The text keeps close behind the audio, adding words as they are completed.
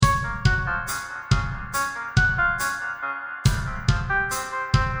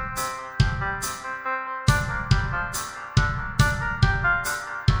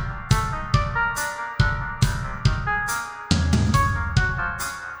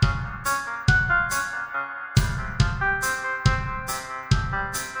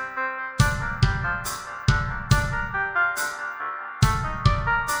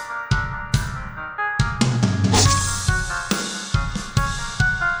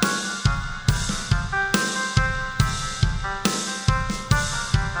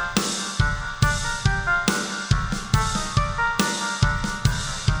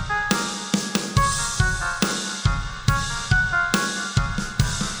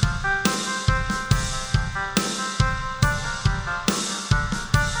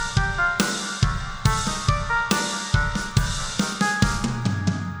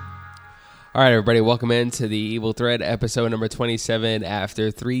All right, everybody, welcome into the Evil Thread, episode number 27,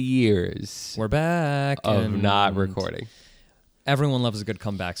 after 3 years We're back. of and not recording. Everyone loves a good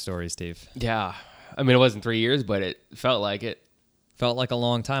comeback story, Steve. Yeah. I mean, it wasn't 3 years, but it felt like it. Felt like a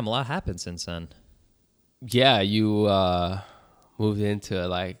long time. A lot happened since then. Yeah, you moved into,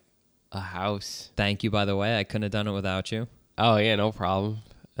 like, a house. Thank you, by the way. I couldn't have done it without you. Oh, yeah, no problem.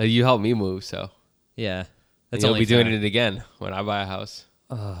 You helped me move, so. Yeah. And you'll be doing it again when I buy a house.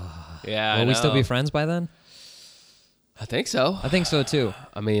 Yeah, Will we still be friends by then? I think so. I think so, too.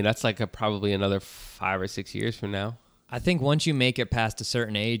 I mean, that's like probably another 5 or 6 years from now. I think once you make it past a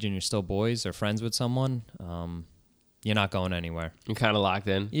certain age and you're still boys or friends with someone, you're not going anywhere. You're kind of locked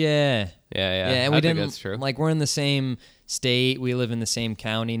in. Yeah. Yeah. And I we think didn't, that's true. like, we're in the same state. We live in the same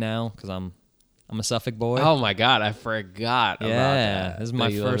county now because I'm a Suffolk boy. Oh, my God. I forgot about that. This is my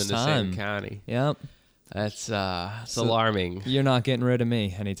you first live in the time. same county. Yep. That's it's alarming. You're not getting rid of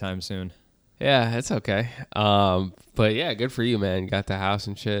me anytime soon. Yeah, it's okay. But yeah, good for you, man. You got the house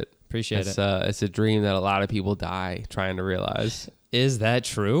and shit. Appreciate it. It's a dream that a lot of people die trying to realize. Is that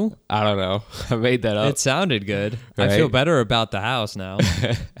true? I don't know. I made that up. It sounded good. Right? I feel better about the house now.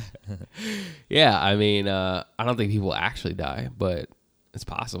 Yeah, I mean, I don't think people actually die, but it's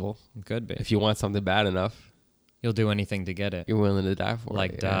possible. Could be. If you want something bad enough, You'll do anything to get it. you're willing to die for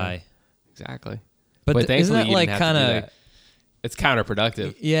Like it. die. Yeah, exactly. But isn't thankfully, that you like didn't have to do kind of... that. It's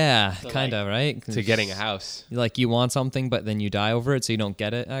counterproductive Yeah, So, kind of, right? 'Cause to getting a house. Like you want something, but then you die over it, so you don't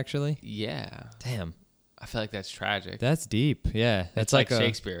get it, actually? Yeah. Damn. I feel like that's tragic. That's deep. Yeah. That's That's like a,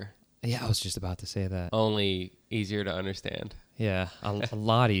 Shakespeare, Yeah, I was just about to say that. only easier to understand. Yeah, a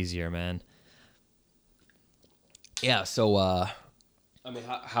lot easier, man. Yeah, so I mean,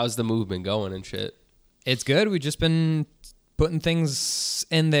 how's the movement going and shit? It's good. We've just been putting things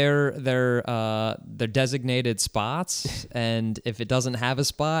in their designated spots, and if it doesn't have a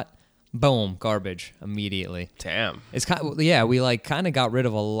spot, boom, garbage immediately. Damn. It's we like kind of got rid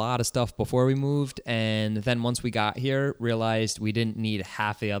of a lot of stuff before we moved, and then once we got here, realized we didn't need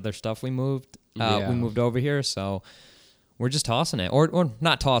half the other stuff we moved. Yeah. We moved over here, so we're just tossing it, or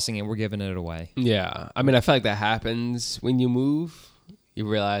not tossing it. We're giving it away. Yeah, I mean, I feel like that happens when you move. You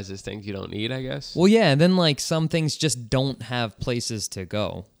realize there's things you don't need, I guess. Well, yeah, and then like some things just don't have places to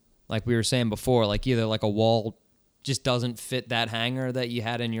go. Like we were saying before, like either like a wall just doesn't fit that hanger that you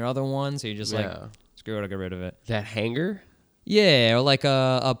had in your other one, so you're just like, screw it, I'll get rid of it. That hanger? Yeah, or like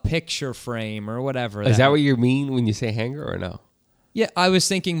a picture frame or whatever. Is that what you mean when you say hanger or no? Yeah, I was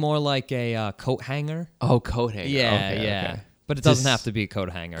thinking more like a coat hanger. Oh, coat hanger. Yeah, Okay, yeah. okay. But it doesn't have to be a coat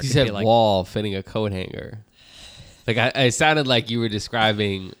hanger. It You could said be like, wall fitting a coat hanger. Like, it sounded like you were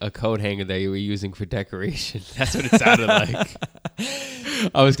describing a coat hanger that you were using for decoration. That's what it sounded like.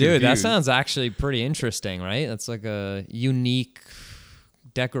 I was dude, that confused. sounds actually pretty interesting, right? That's like a unique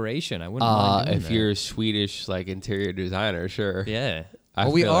decoration. I wouldn't mind doing if that. you're a Swedish, like, interior designer, sure. Yeah. I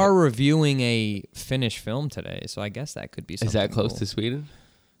Well, we feel are reviewing a Finnish film today, so I guess that could be something. Is that close cool. to Sweden?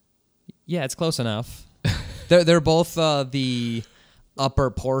 Yeah, it's close enough. They're both the upper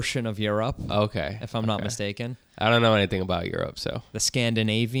portion of Europe, Okay. if I'm not mistaken. I don't know anything about Europe, so. The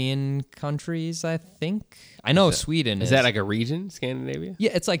Scandinavian countries, I think. I know Sweden is. Is that like a region, Scandinavia?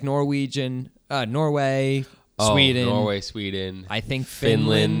 Yeah, it's like Norwegian, Norway, Sweden. Norway, Sweden. I think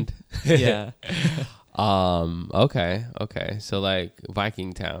Finland. Finland. Yeah. Okay. So like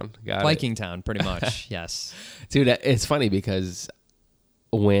Viking Town. Got Viking Town, pretty much. Yes. Dude, it's funny because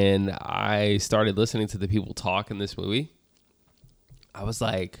when I started listening to the people talk in this movie, I was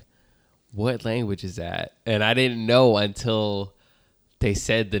like, what language is that? And I didn't know until they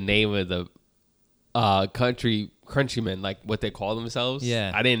said the name of the countrymen, like what they call themselves.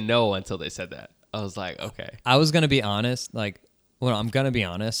 Yeah. I didn't know until they said that. I was like, okay. I was going to be honest. I'm going to be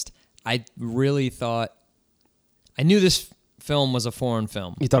honest. I really thought, I knew this film was a foreign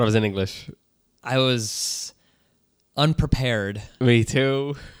film. You thought it was in English? I was unprepared Me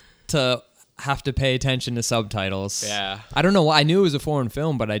too. to have to pay attention to subtitles. Yeah. I don't know why. I knew it was a foreign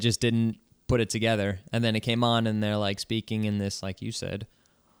film, but I just didn't put it together. And then it came on and they're like speaking in this, like you said,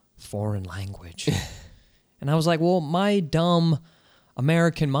 foreign language. And I was like, well, my dumb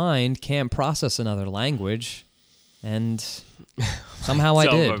American mind can't process another language. And somehow I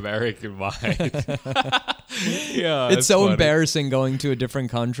did. American mind. Yeah. It's so embarrassing going to a different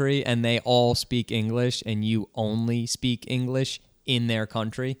country and they all speak English and you only speak English in their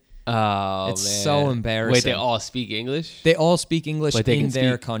country. Oh, It's man. so embarrassing. Wait, they all speak English? They all speak English But they in can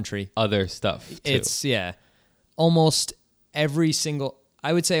their speak country. Other stuff, too. It's, almost every single,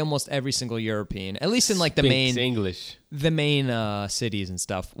 I would say almost every single European, at least in like the Speaks main English. cities and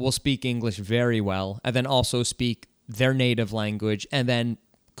stuff, will speak English very well and then also speak their native language and then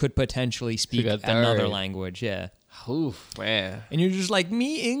could potentially speak a third. another language. Yeah. Oof, man. And you're just like,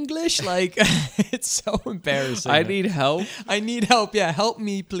 me English? Like, it's so embarrassing. I need help. I need help. Yeah, help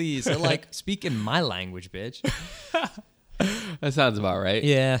me, please. Or like, speak in my language, bitch. That sounds about right.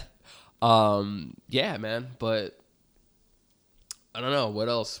 Yeah. Yeah, man. But I don't know. What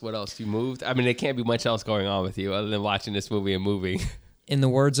else? You moved? I mean, there can't be much else going on with you other than watching this movie and moving. In the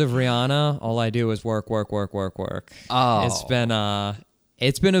words of Rihanna, all I do is work, work, work, work, work. Oh.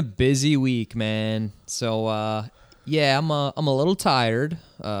 It's been a busy week, man. So yeah, I'm a little tired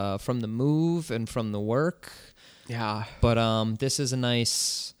from the move and from the work. Yeah. But this is a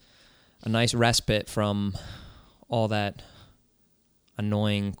nice respite from all that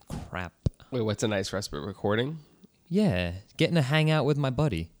annoying crap. Wait, what's a nice respite? Recording? Yeah, getting to hang out with my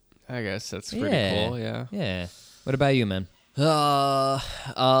buddy. I guess that's pretty cool. Yeah. Yeah. What about you, man?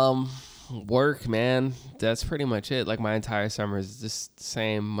 Work, man. That's pretty much it. Like my entire summer is just the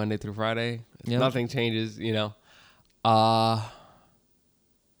same Monday through Friday. Yep. Nothing changes, you know. I'm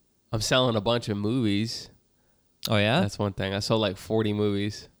selling a bunch of movies. Oh yeah? That's one thing. I sold like 40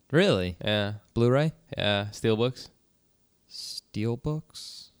 movies. Really? Yeah. Blu-ray? Yeah. Steelbooks.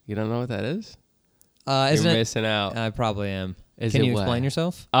 Steelbooks? You don't know what that is? Isn't You're it? missing out. I probably am. Is Can it you what? explain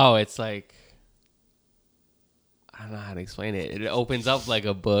yourself? Oh, it's like, I don't know how to explain it. It opens up like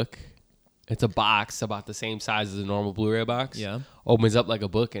a book. It's a box about the same size as a normal Blu-ray box. Yeah. Opens up like a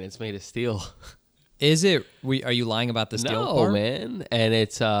book and it's made of steel. Is it? Are you lying about the steel No, part? man. And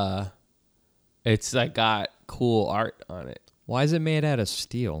it's like got cool art on it Why is it made out of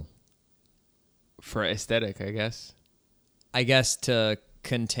steel? for aesthetic, I guess. I guess to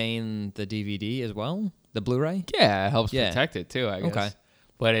contain the DVD as well, the Blu-ray. Yeah, it helps Yeah. protect it too, I guess. Okay.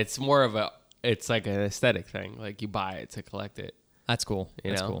 But it's more of it's like an aesthetic thing. Like you buy it to collect it. That's cool. You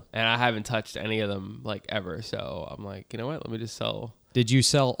That's know? cool. And I haven't touched any of them like ever. So I'm like, you know what? Let me just sell. Did you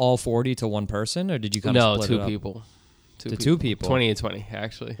sell all 40 to one person, or did you kind of No, split two it up? people. Two people. 20 and 20,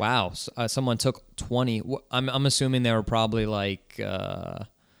 actually. Wow. Someone took 20. I'm assuming they were probably like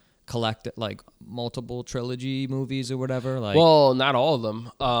collected, like multiple trilogy movies or whatever. Like, Well, not all of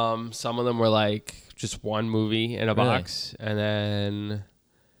them. Some of them were like just one movie in a Really? box. And then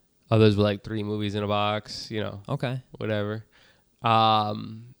others were like 3 movies in a box, you know, okay. whatever.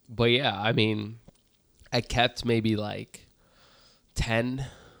 But yeah, I mean, I kept maybe like 10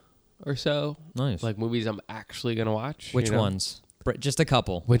 or so. Nice. Like movies I'm actually going to watch. Which you know? ones? Just a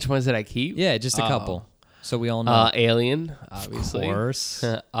couple. Which ones did I keep? Yeah, just a couple. So we all know. Alien, obviously. Of course.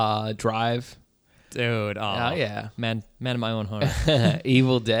 Drive. Dude. Oh, yeah. Man of my own heart.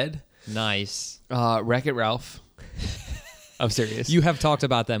 Evil Dead. Nice. Wreck-It Ralph. I'm serious. You have talked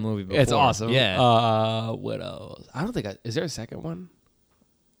about that movie before. It's awesome. Yeah. What else? I don't think is there a second one?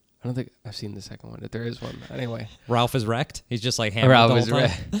 I don't think I've seen the second one. If there is one, anyway. Ralph is wrecked. He's just like hammered Ralph the whole is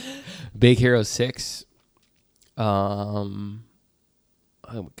time. wrecked. Big Hero 6. Oh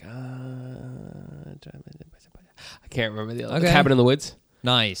my god. I can't remember the other. Okay. Cabin in the Woods.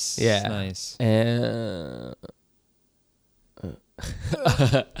 Nice. Yeah. Nice. And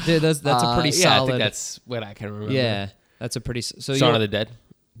Dude, that's a pretty yeah, solid. I think that's what I can remember. Yeah, that's a pretty. So Shaun you're- of the Dead.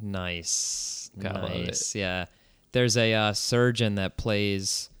 Nice. Gotta love Nice. Yeah. There's a surgeon that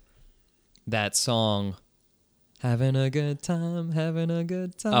plays that song. Having a good time, having a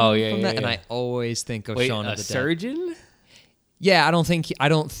good time. Oh, yeah, from yeah, that. And yeah. I always think of Wait, Shaun a of the Dead. surgeon? Yeah, I don't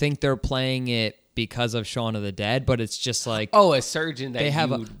think they're playing it because of Shaun of the Dead, but it's just like Oh, a surgeon that They have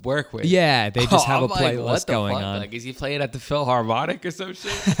you a- would work with. yeah, they just have I'm a like, playlist what the going fuck? on. Like, is he playing at the Philharmonic or some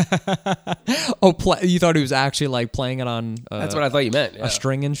shit? Oh, you thought he was actually like playing it on That's what I thought you meant. Yeah. a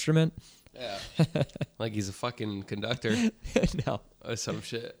string instrument? Yeah. Like he's a fucking conductor No. or some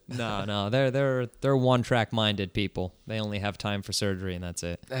shit. No, they're one-track minded people. They only have time for surgery and that's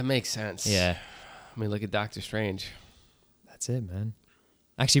it. That makes sense. Yeah. I mean, look at Doctor Strange. That's it, man.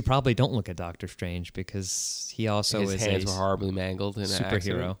 Actually, probably don't look at Doctor Strange because he also His is hands a were horribly mangled in an superhero.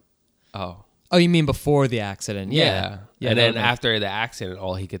 accident. Oh. Oh, you mean before the accident? Yeah. Yeah. And no, then no. after the accident,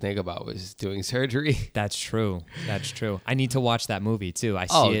 all he could think about was doing surgery. That's true. That's true. I need to watch that movie too. I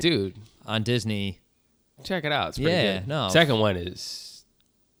see Oh, it dude. on Disney. Check it out. It's pretty Yeah, good. no. Second one is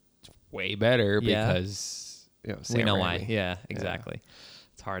way better Yeah. because, you know, We Sam know Raimi. why. Yeah, exactly.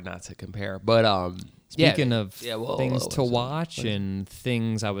 It's hard not to compare. But Speaking yeah, of yeah, well, things to what's- watch and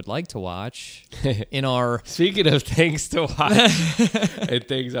things I would like to watch in our Speaking of things to watch and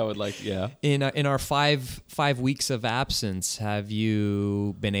things I would like, in our 5 weeks of absence, have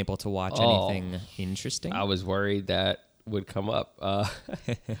you been able to watch Oh. anything interesting? I was worried that would come up.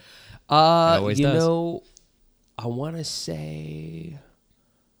 always you does. know, I want to say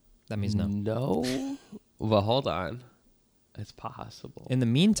That means no. no. Well, hold on. It's possible. In the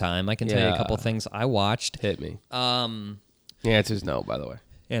meantime, I can tell you a couple Yeah. things I watched. Hit me. Um, The answer's no, by the way.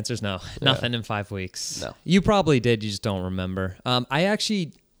 Answer's no. Nothing in 5 weeks. No. You probably did. You just don't remember.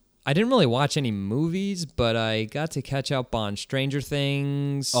 I didn't really watch any movies, but I got to catch up on Stranger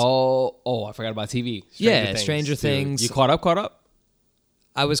Things. Oh, I forgot about TV. Stranger dude. Things. You caught up?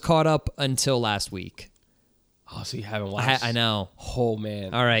 I was caught up until last week. Oh, so you haven't watched? I know. Oh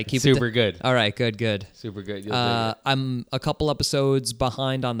man. All right, keep It's super it good. All right, good. Super good. You'll dig I'm a couple episodes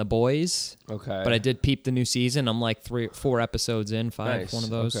behind on The Boys, it. Okay. but I did peep the new season. I'm like 4 episodes in, 5, Nice. one of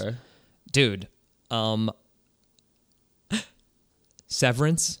those. Okay. Dude,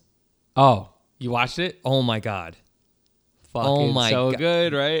 Severance. Oh, you watched it? Oh my god. Fucking my so God.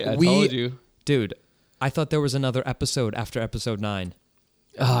 good, right? I told you. Dude, I thought there was another episode after episode 9.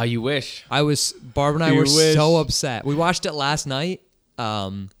 Ah, you wish. Barb and I You were wish. so upset. We watched it last night.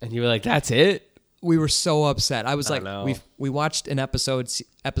 And you were like, "That's it." We were so upset. I was I like, know. we watched an episode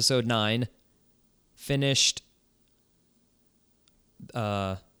 9, finished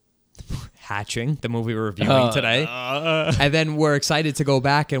Hatching, the movie we're reviewing today. And then we're excited to go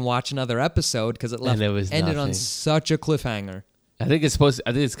back and watch another episode because it And it was ended on nothing. such a cliffhanger. I think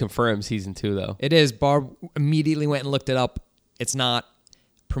it's confirmed season 2 though. It is. Barb immediately went and looked it up. It's not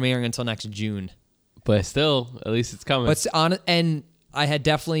premiering until next June. But still, at least it's coming. But and I had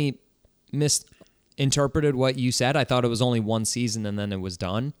definitely misinterpreted what you said. I thought it was only one season and then it was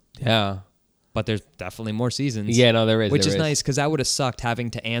done. yeah. But there's definitely more seasons. Yeah, no, there is. Which there is nice because that would have sucked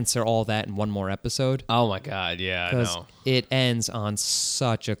having to answer all that in one more episode. Oh my god, yeah, I Because know. it ends on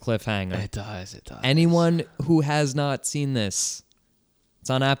such a cliffhanger. It does. Anyone who has not seen this, it's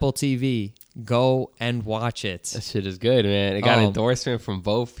on Apple TV. Go and watch it. That shit is good, man. It got Oh. endorsement from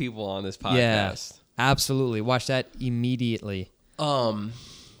both people on this podcast. Yeah, absolutely. Watch that immediately.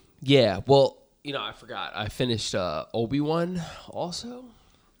 Yeah, well, I forgot. I finished Obi-Wan also.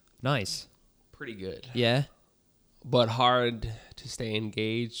 Nice. Pretty good. Yeah. But hard to stay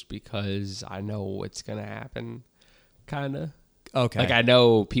engaged because I know what's going to happen, kind of. Okay. Like, I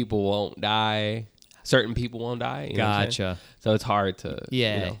know people won't die. Certain people won't die. You know what I'm saying? Gotcha. So it's hard to,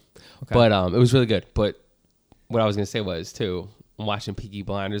 Yeah. Okay. But it was really good. But what I was going to say was, too, I'm watching Peaky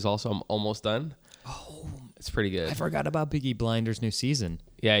Blinders also. I'm almost done. Oh. It's pretty good. I forgot about Peaky Blinders' new season.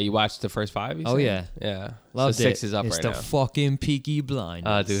 Yeah, you watched the first 5? You Oh, said? yeah. Yeah. Loved so 6 it. is up it's right the now. fucking Peaky Blinders.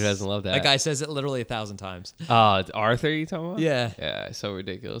 Oh, dude, who doesn't love that? That guy says it literally 1,000 times. It's Arthur you talking about? Yeah. Yeah, it's so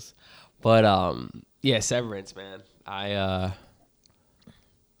ridiculous. But yeah, Severance, man. I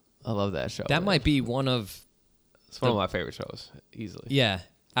love that show. That man. might be one of It's one of my favorite shows, easily. Yeah,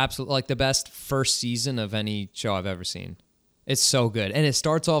 absolutely. Like the best first season of any show I've ever seen. It's so good. And it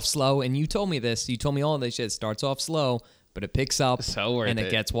starts off slow. And you told me this. You told me all this shit. It starts off slow, but it picks up. So worth and it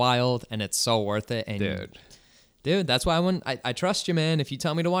it. gets wild. And it's so worth it. And Dude, that's why I trust you, man. If you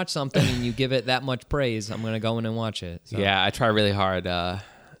tell me to watch something and you give it that much praise, I'm going to go in and watch it. So. Yeah, I try really hard, not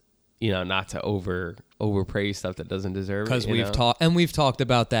to overpraise stuff that doesn't deserve it. Because we've talked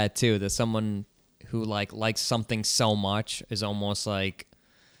about that too. That someone who likes something so much is almost like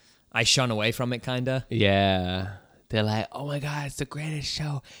I shun away from it, kind of. Yeah. They're like, oh my God, it's the greatest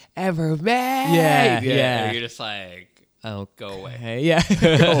show ever made. Yeah. And you're just like, Oh, go away. hey, yeah,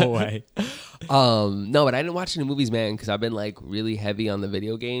 go away. No, but I didn't watch any movies, man, because I've been like really heavy on the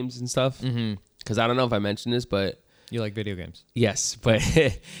video games and stuff. Because I don't know if I mentioned this, but You like video games? yes, but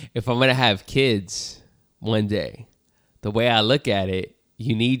if I'm gonna have kids one day, the way I look at it,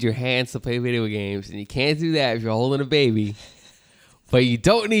 you need your hands to play video games, and you can't do that if you're holding a baby. But you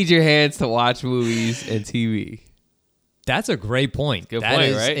don't need your hands to watch movies and TV. That's a great point. Good That point,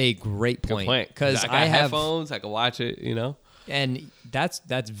 is right? a great point. Because Because I got headphones, I can watch it. and that's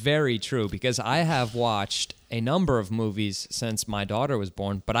very true. Because I have watched a number of movies since my daughter was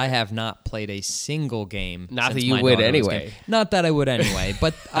born, but I have not played a single game. Not since that you my would daughter was anyway. born. Not that I would anyway,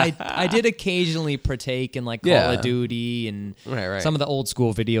 but I did occasionally partake in like Call Yeah. of Duty and Right. some of the old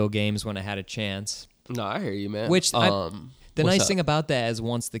school video games when I had a chance. No, I hear you, man. Which the what's nice up? thing about that is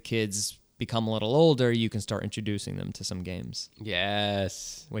once the kids become a little older, you can start introducing them to some games,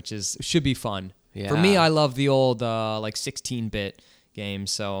 Yes. which should be fun. For me, Yeah. I love the old 16-bit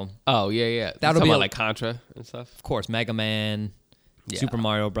games. So Oh yeah. That'll be like Contra and stuff. of course, Mega Man, Yeah. Super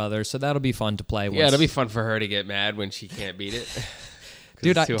Mario Brothers. So that'll be fun to play. Yeah, it'll be fun for her to get mad when she can't beat it. 'Cause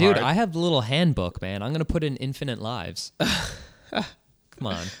Dude, it's too hard. I have the little handbook, man. I'm gonna put in infinite lives. Come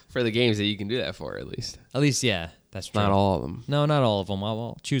on, for the games that you can do that for, at least. at least yeah, that's true. Not all of them. No, not all of them.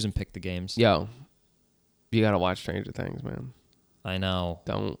 I'll choose and pick the games. Yo, you gotta watch Stranger Things, man. I know.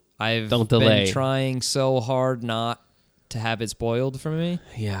 Don't I've delay. been trying so hard not to have it spoiled for me.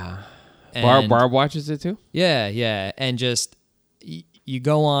 Yeah, And Barb watches it too? yeah. And just, you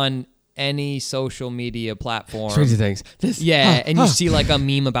go on any social media platform. Stranger Things. This. And you see like a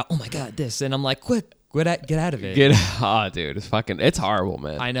meme about, oh my God, this. And I'm like, get out of it. Dude, it's horrible,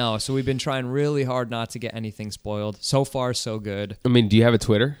 man. I know. So we've been trying really hard not to get anything spoiled. So far, so good. I mean, do you have a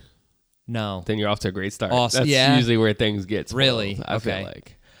Twitter? No. Then you're off to a great start. Awesome. That's usually where things get spoiled, Really? I Okay. feel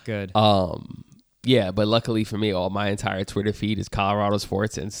like. Good. Yeah, but luckily for me, all my entire Twitter feed is Colorado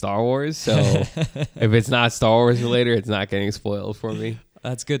sports and Star Wars. So if it's not Star Wars related, it's not getting spoiled for me.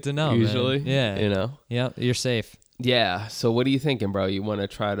 That's good to know. Usually, man. Yeah. you know. Yeah, you're safe. Yeah. So what are you thinking, bro? You want to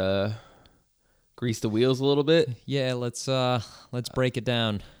try to grease the wheels a little bit? Yeah, let's break it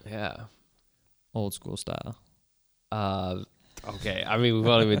down. Yeah. Old school style. Okay. I mean, we've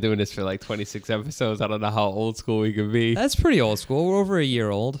only been doing this for like 26 episodes. I don't know how old school we can be. That's pretty old school. We're over a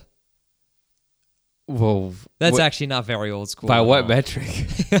year old. Whoa. That's actually not very old school. By at what all. metric?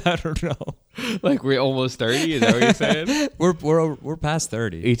 I don't know. Like we're almost 30? Is that what you're saying? We're past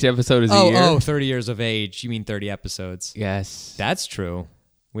 30. Each episode is a year? 30 years of age. You mean 30 episodes? Yes. That's true.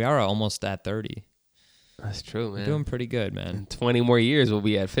 We are almost at 30. That's true, man. We're doing pretty good, man. In 20 more years, we'll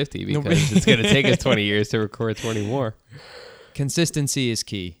be at 50 because it's going to take us 20 years to record 20 more. Consistency is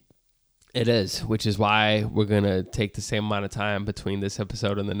key. It is, which is why we're going to take the same amount of time between this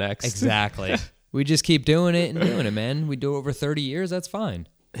episode and the next. Exactly. We just keep doing it and doing it, man. We do over 30 years. That's fine.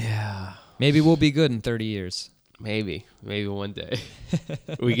 Yeah. Maybe we'll be good in 30 years. Maybe one day.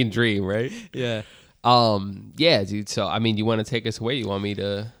 We can dream, right? Yeah. Yeah, dude. So, I mean, you want to take us away? You want me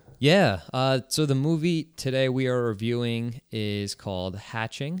to? Yeah. So the movie today we are reviewing is called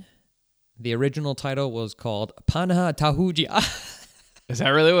Hatching. The original title was called Panha Tahuji. Is that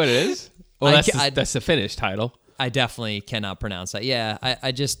really what it is? Well, I- that's the Finnish title. I definitely cannot pronounce that. Yeah,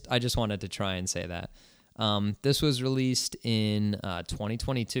 I just wanted to try and say that. This was released in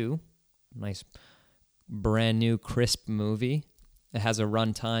 2022. Nice, brand new, crisp movie. It has a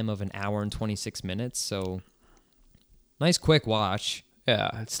runtime of 1 hour and 26 minutes. So, nice, quick watch.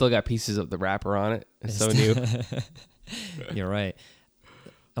 Yeah, it's still got pieces of the wrapper on it. It's so new. You're right.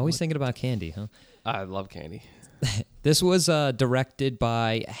 Always thinking about candy, huh? I love candy. This was directed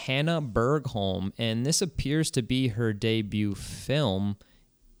by Hannah Bergholm, and this appears to be her debut film.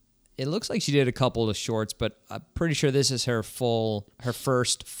 It looks like she did a couple of shorts, but I'm pretty sure this is her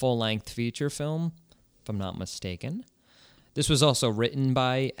first full-length feature film, if I'm not mistaken. This was also written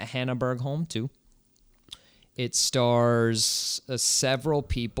by Hannah Bergholm, too. It stars several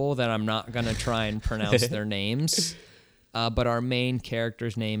people that I'm not going to try and pronounce their names, but our main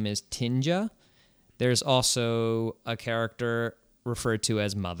character's name is Tinja. There's also a character referred to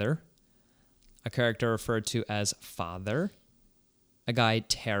as Mother, a character referred to as Father, a guy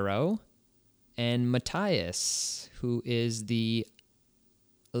Taro, and Matthias, who is the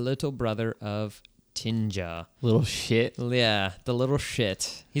little brother of Tinja. Little shit. Yeah, the little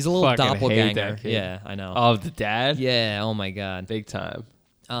shit. He's a little Fucking hate doppelganger. that kid. Yeah, I know. Of the dad? Yeah, oh my God. Big time.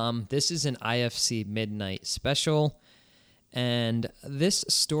 This is an IFC Midnight special, and this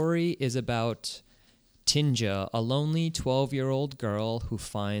story is about Tinja, a lonely 12-year-old girl who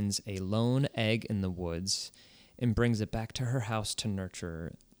finds a lone egg in the woods and brings it back to her house to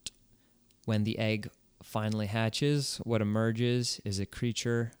nurture it. When the egg finally hatches, what emerges is a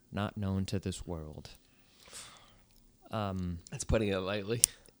creature not known to this world. That's putting it lightly.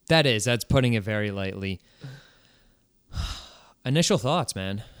 That's putting it very lightly. Initial thoughts,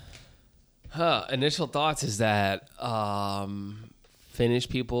 man. Initial thoughts is that Finnish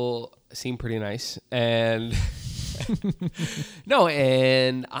people seem pretty nice, and no,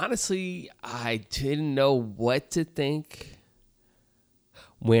 and honestly, I didn't know what to think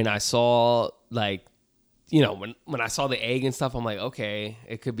when I saw, like, you know, when I saw the egg and stuff. I'm like, okay,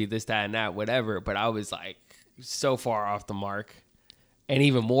 it could be this, that, and that, whatever. But I was like so far off the mark, and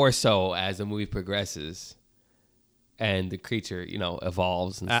even more so as the movie progresses and the creature, you know,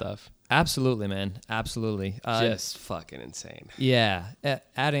 evolves and stuff. Absolutely, man. Absolutely. Just fucking insane. Yeah.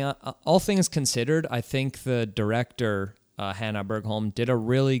 Adding on, all things considered, I think the director, Hannah Bergholm, did a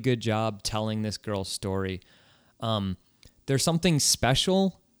really good job telling this girl's story. There's something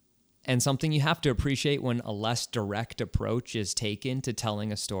special and something you have to appreciate when a less direct approach is taken to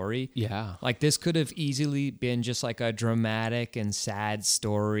telling a story. Yeah. Like, this could have easily been just like a dramatic and sad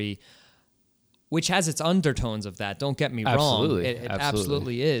story, which has its undertones of that. Don't get me wrong. It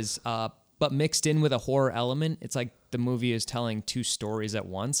absolutely is. But mixed in with a horror element, it's like the movie is telling two stories at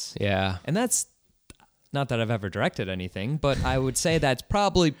once. Yeah. And that's not that I've ever directed anything, but I would say that's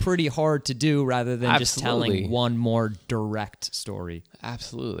probably pretty hard to do rather than just telling one more direct story.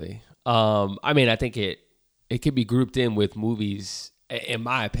 Absolutely. I mean, I think it could be grouped in with movies, in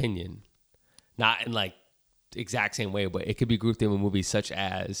my opinion, not in like exact same way, but it could be grouped in with movies such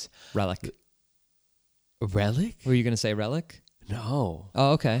as Relic. Relic. Were you gonna say Relic? No,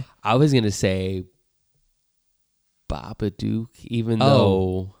 Oh, okay. I was gonna say Babadook, even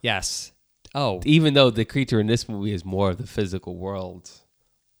though Yes. Oh, the creature in this movie is more of the physical world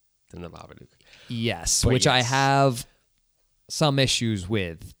than the Babadook. yes. But Which I yes. have some issues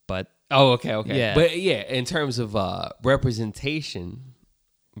with, but Oh, okay. Yeah. But yeah, in terms of representation,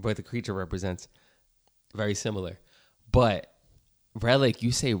 what the creature represents, very similar. But Relic,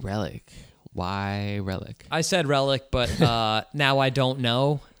 you say Relic. Why Relic? I said Relic, but now I don't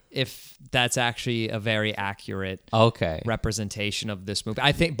know if that's actually a very accurate Okay. representation of this movie.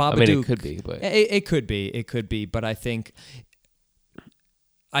 I think Babadook. I mean, it could be, but It could be, but I think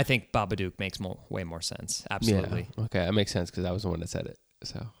Babadook makes way more sense. Absolutely. Yeah. Okay, that makes sense because I was the one that said it.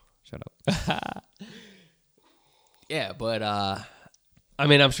 So Shut up. yeah, but I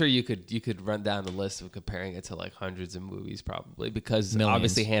mean, I'm sure you could run down the list of comparing it to like hundreds of movies probably because Millions.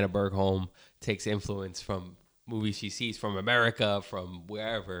 obviously Hannah Bergholm takes influence from movies she sees from America, from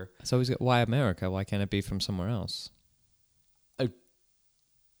wherever. So why America? Why can't it be from somewhere else?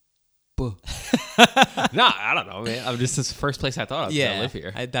 No, I don't know, man. This is the first place I thought I was gonna live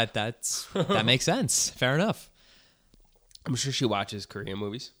here. That makes sense. Fair enough. I'm sure she watches Korean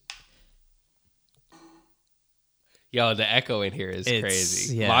movies. Yo, the echo in here is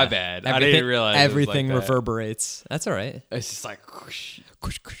crazy. Yeah. My bad. I didn't realize everything it was like that. reverberates. That's all right. It's just like whoosh.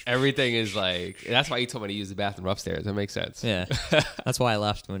 Everything is like. That's why you told me to use the bathroom upstairs. That makes sense. Yeah, that's why I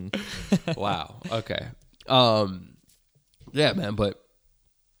left when. Wow. Okay. Yeah, man. But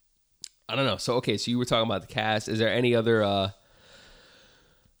I don't know. So okay. So you were talking about the cast. Is there any other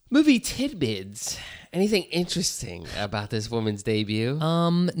movie tidbits? Anything interesting about this woman's debut?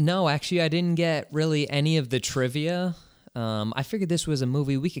 No, actually, I didn't get really any of the trivia. I figured this was a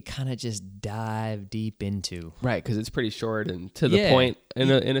movie we could kind of just dive deep into. Right, because it's pretty short and to the Yeah. point in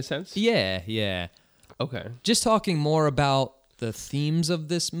a sense. Yeah, yeah. Okay. Just talking more about the themes of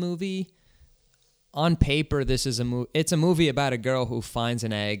this movie. On paper, this is it's a movie about a girl who finds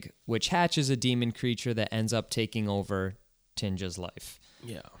an egg, which hatches a demon creature that ends up taking over Tinja's life.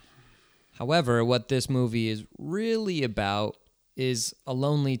 Yeah. However, what this movie is really about is a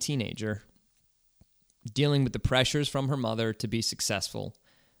lonely teenager dealing with the pressures from her mother to be successful,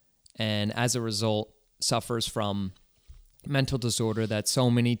 and as a result, suffers from mental disorder that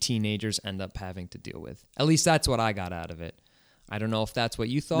so many teenagers end up having to deal with. At least that's what I got out of it. I don't know if that's what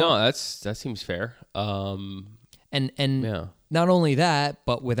you thought. No, that seems fair. And Yeah. not only that,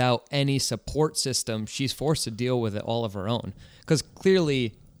 but without any support system, she's forced to deal with it all of her own. Because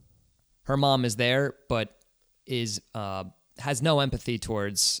clearly, her mom is there, but has no empathy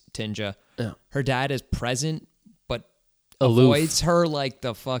towards Tinja. Yeah. Her dad is present, but Aloof. avoids her like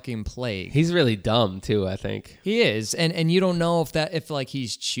the fucking plague. He's really dumb too, I think. He is, and you don't know if like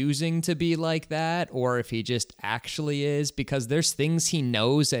he's choosing to be like that or if he just actually is, because there's things he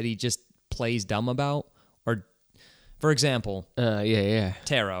knows that he just plays dumb about. Or, for example, Yeah.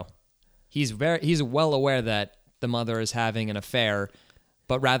 Taro, he's well aware that the mother is having an affair,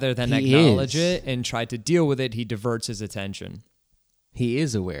 but rather than He acknowledge is. it and try to deal with it, he diverts his attention. He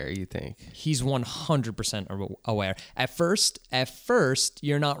is aware, you think? He's 100% aware. At first,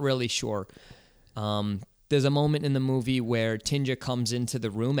 you're not really sure. There's a moment in the movie where Tinja comes into the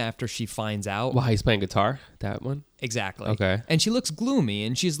room after she finds out. Why he's playing guitar? That one? Exactly. Okay. And she looks gloomy,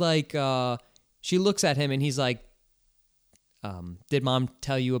 and she's like, she looks at him, and he's like, did mom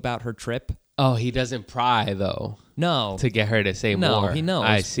tell you about her trip? Oh, he doesn't pry though No. to get her to say No, more. he knows.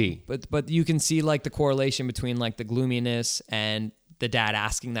 I see. But you can see like the correlation between like the gloominess and the dad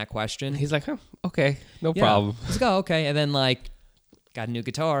asking that question. He's like, oh, okay, no Yeah. problem. He's like, oh, okay. And then like, got a new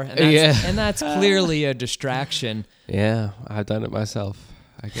guitar. And Yeah. that's clearly a distraction. Yeah, I've done it myself.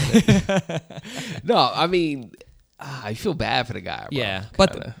 I get it. No, I mean, I feel bad for the guy. Bro. Yeah.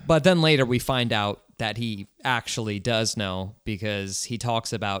 Kinda. But then later we find out that he actually does know, because he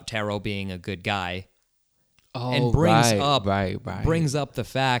talks about Taro being a good guy. And brings up the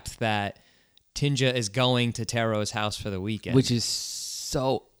fact that Tinja is going to Taro's house for the weekend. which is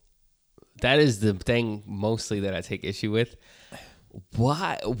so. That is the thing mostly that I take issue with.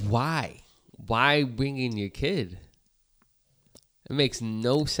 Why bring in your kid? It makes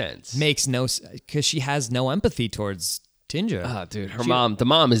no sense. makes no, because she has no empathy towards Tinja. Oh, dude, the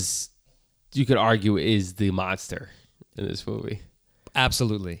mom is, you could argue, is the monster in this movie.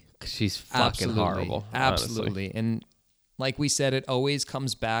 Absolutely. 'Cause she's fucking horrible. Absolutely. Honestly. And like we said, it always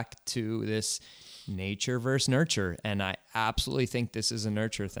comes back to this nature versus nurture. And I absolutely think this is a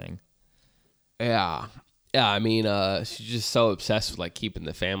nurture thing. Yeah. Yeah, I mean, she's just so obsessed with like keeping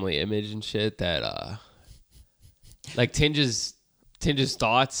the family image and shit that like Tinja's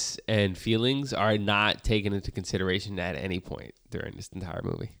thoughts and feelings are not taken into consideration at any point during this entire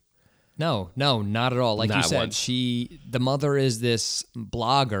movie. No, not at all. Like you Not said, once. the mother is this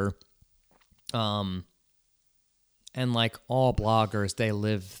blogger, and like all bloggers, they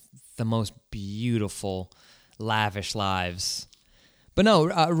live the most beautiful, lavish lives. But no,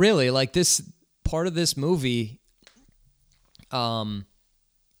 really, like this part of this movie,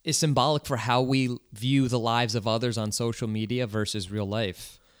 is symbolic for how we view the lives of others on social media versus real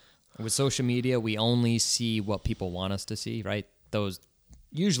life. With social media, we only see what people want us to see, right? Those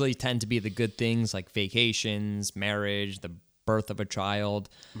usually tend to be the good things like vacations, marriage, the birth of a child.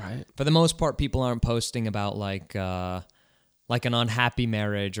 Right. For the most part, people aren't posting about like an unhappy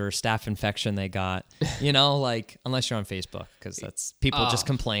marriage or a staph infection they got, like unless you're on Facebook, because that's people just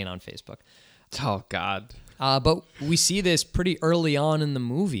complain on Facebook. Oh God. But we see this pretty early on in the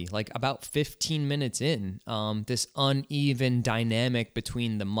movie, like about 15 minutes in, this uneven dynamic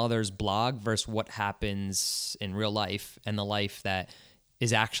between the mother's blog versus what happens in real life and the life that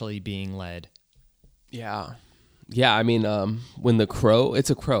is actually being led. Yeah. Yeah, I mean, when the crow,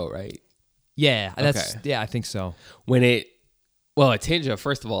 it's a crow, right? Yeah, Okay. I think so. When Tinja,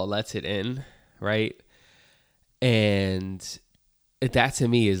 first of all, lets it in, right? And that to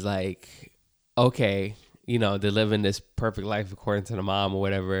me is like, okay, they're living this perfect life according to the mom or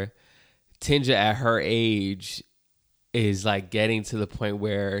whatever. Tinja at her age is like getting to the point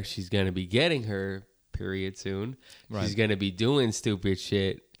where she's going to be getting her period soon. Right. She's going to be doing stupid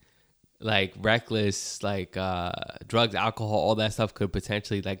shit, like reckless, like drugs, alcohol, all that stuff could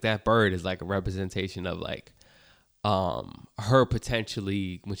potentially, like that bird is like a representation of like her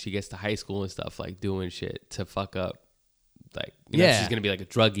potentially when she gets to high school and stuff, like doing shit to fuck up, like she's gonna be like a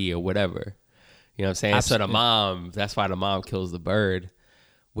druggie or whatever. You know what I'm saying? Absolutely. So that's why the mom kills the bird,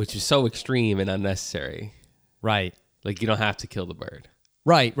 which is so extreme and unnecessary. Right. Like you don't have to kill the bird.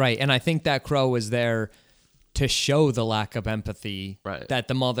 Right. And I think that crow was there to show the lack of empathy Right. that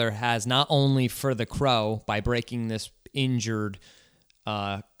the mother has, not only for the crow by breaking this injured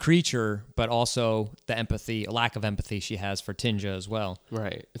creature, but also the lack of empathy she has for Tinja as well.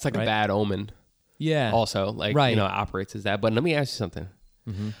 Right. It's like a Right. bad omen. Yeah. Also, like Right. it operates as that. But let me ask you something.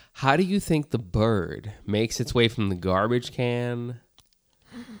 Mm-hmm. How do you think the bird makes its way from the garbage can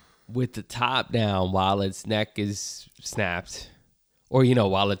with the top down while its neck is snapped, or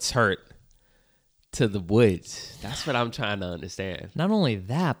while it's hurt, to the woods? That's what I'm trying to understand. Not only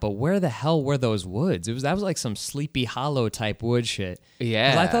that, but where the hell were those woods? That was like some Sleepy Hollow type wood shit. 'Cause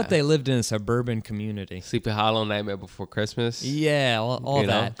Yeah, I thought they lived in a suburban community. Sleepy Hollow, Nightmare Before Christmas. Yeah, all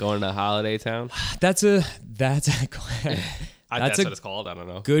that. Going to Holiday Town. That's a That's a what it's called. I don't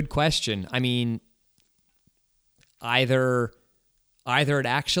know. good question. I mean, either it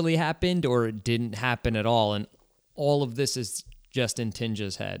actually happened or it didn't happen at all, and all of this is just in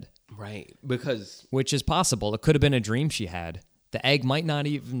Tinja's head, Right, because which is possible. It could have been a dream she had. The egg might not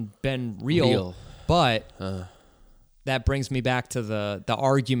even been real. Real. But that brings me back to the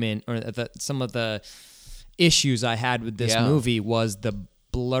argument or some of the issues I had with this movie was the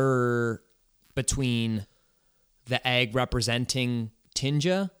blur between the egg representing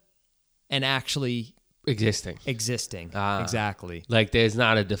Tinja and actually existing. Exactly. Like there's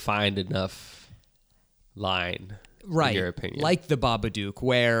not a defined enough line, Right. in your opinion. Like the Babadook,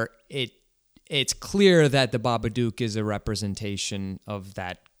 where it's clear that the Babadook is a representation of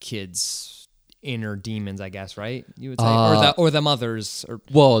that kid's inner demons, I guess, right? You would say, or the mother's, or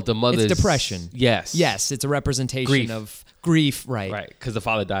the mother's it's depression. Yes, Yes, it's a representation of grief, right? right. Because the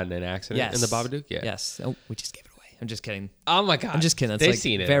father died in an accident. Yes. In the Babadook. Yeah. Yes. Oh, we just gave it away. I'm just kidding. Oh my god. I'm just kidding. That's They've like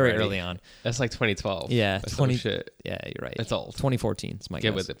seen it very already. early on. That's like 2012. Yeah, That's 20. some shit. Yeah, you're right. That's old. 2014. It's my Get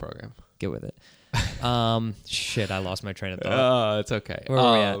guess. with it, program. Get with it. Shit, I lost my train of thought. Oh, it's okay. Where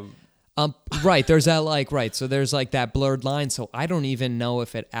were we at? Right, there's that so there's like that blurred line, so I don't even know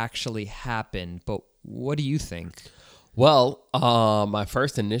if it actually happened, but what do you think? Well, my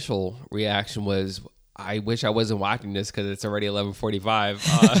first initial reaction was, I wish I wasn't watching this because it's already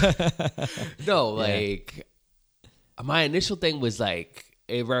 11:45. No, like my initial thing was like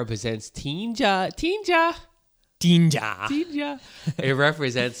it represents Tinja. It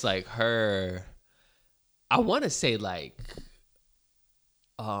represents like her. I want to say like,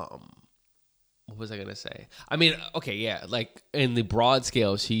 what was I gonna say? I mean, okay, yeah, like in the broad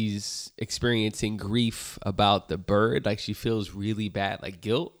scale, she's experiencing grief about the bird. Like she feels really bad, like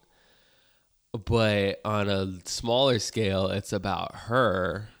guilt. But on a smaller scale, it's about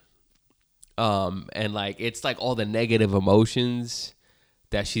her. And like it's like all the negative emotions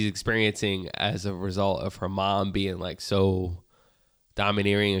that she's experiencing as a result of her mom being like so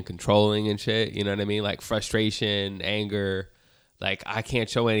domineering and controlling and shit. You know what I mean? Like frustration, anger. Like, I can't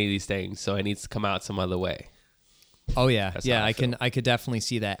show any of these things, so it needs to come out some other way. Oh yeah, That's yeah. how I feel. I could definitely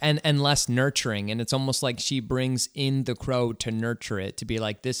see that, and less nurturing, and it's almost like she brings in the crow to nurture it, to be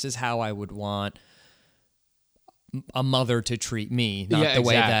like, this is how I would want a mother to treat me, not Yeah, the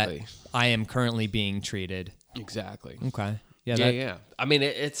way exactly. that I am currently being treated. Exactly. Okay, yeah, Yeah. I mean,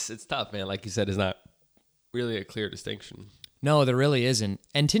 it's tough, man. Like you said, it's not really a clear distinction. No, there really isn't,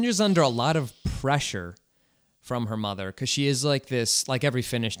 and Tinder's under a lot of pressure from her mother because she is like this, like every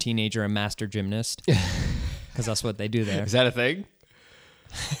Finnish teenager, a master gymnast. Because that's what they do there. Is that a thing?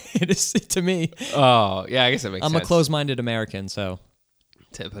 It is to me. Oh, yeah, I guess that makes I'm sense. a closed-minded American, so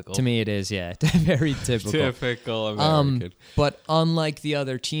Typical. to me it is, yeah, very typical. Typical American. But unlike the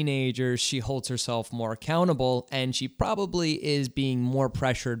other teenagers, she holds herself more accountable, and she probably is being more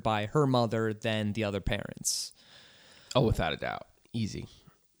pressured by her mother than the other parents. Oh, without a doubt. Easy.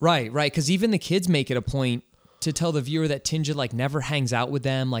 Right. Because even the kids make it a point to tell the viewer that Tinja like never hangs out with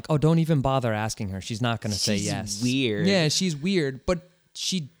them. Like, oh, don't even bother asking her. She's not going to say She's yes. weird. Yeah, she's weird, but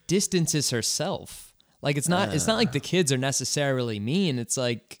she distances herself. Like it's not like the kids are necessarily mean. It's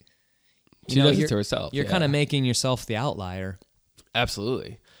like She does it you're- to herself. You're yeah. kind of making yourself the outlier.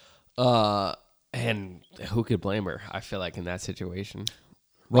 Absolutely. And who could blame her? I feel like in that situation.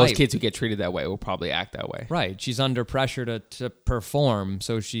 Most Right. kids who get treated that way will probably act that way. Right. She's under pressure to perform,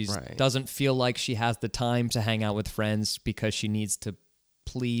 so she Right. doesn't feel like she has the time to hang out with friends because she needs to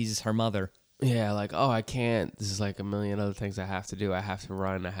please her mother. Yeah, like, oh, I can't. This is like a million other things I have to do. I have to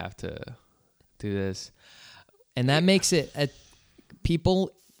run. I have to do this. And that makes it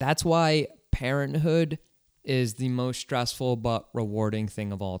that's why parenthood is the most stressful but rewarding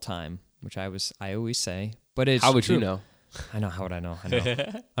thing of all time, which I always say. But it's How would you true. know? I know. How would I know? I know.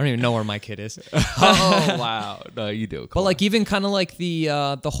 I don't even know where my kid is. Oh, wow. No, you do. But like even kind of like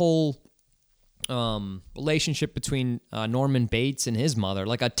the whole relationship between Norman Bates and his mother,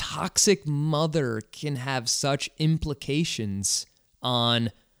 like a toxic mother can have such implications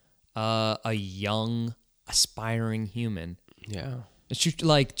on a young aspiring human. Yeah. It's just,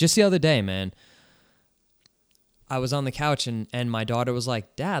 like just the other day, man, I was on the couch and my daughter was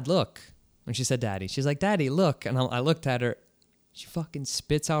like, "Dad, look." When she said "Daddy," she's like, "Daddy, look." And I looked at her. She fucking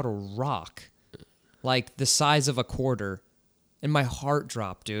spits out a rock like the size of a quarter. And my heart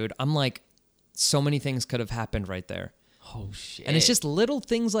dropped, dude. I'm like, so many things could have happened right there. Oh, shit. And it's just little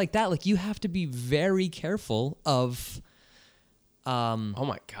things like that. Like you have to be very careful of oh,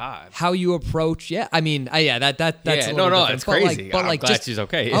 my God. how you approach. Yeah, I mean, that's Yeah, a little no, different. it's But, like- crazy. But I'm like, glad just she's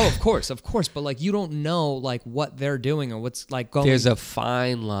okay. Oh, of course. But like, you don't know like what they're doing or what's like going. There's a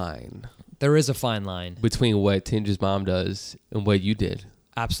fine line There is a fine line. between what Tinja's mom does and what you did,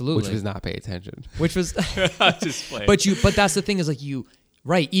 Absolutely. which was not pay attention. Which was. Just playing. But that's the thing is like you.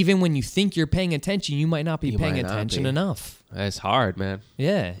 Right, even when you think you're paying attention, you might not be You paying might not attention be. enough. It's hard, man.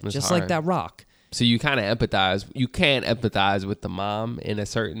 Yeah, It's just like hard. that rock. So you kind of empathize. You can empathize with the mom in a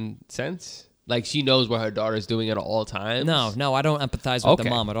certain sense. Like she knows what her daughter's doing at all times. No, I don't empathize with the Okay,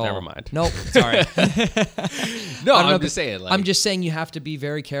 mom at all. never mind. Nope, sorry. No, I don't I'm know, just saying. Like, I'm just saying you have to be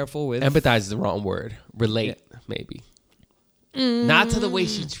very careful with. empathize is the wrong word. Relate, maybe. Not to the way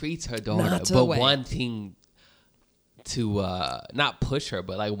she treats her daughter, Not to the but way. wanting to not push her,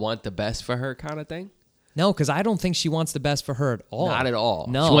 but like want the best for her kind of thing. No, because I don't think she wants the best for her at all. Not at all.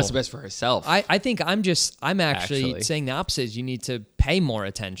 No. She wants the best for herself. I think I'm actually Actually. saying the opposite. Is you need to pay more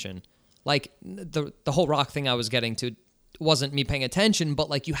attention. Like the whole rock thing I was getting to wasn't me paying attention, but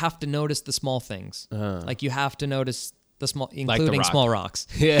like you have to notice the small things. Like you have to notice the small, including rock. small rocks.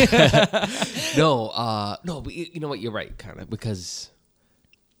 Yeah. No, but you know what? You're right, kind of, because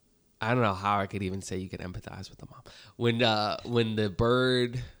I don't know how I could even say you can empathize with the mom when the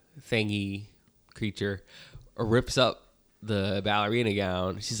bird thingy creature rips up the ballerina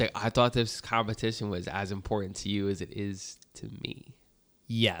gown. She's like, I thought this competition was as important to you as it is to me.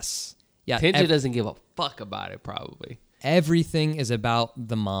 Yes. Yeah. Tinja doesn't give a fuck about it, probably. Everything is about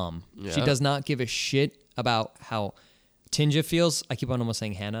the mom. She Yeah. does not give a shit about how Tinja feels. I keep on almost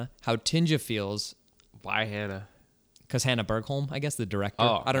saying Hannah. How Tinja feels, Why, Hannah? because Hannah Bergholm, I guess the director.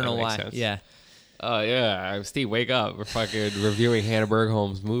 Oh, I don't that know makes why. sense. Yeah. Oh, yeah. Steve, wake up. We're fucking reviewing Hannah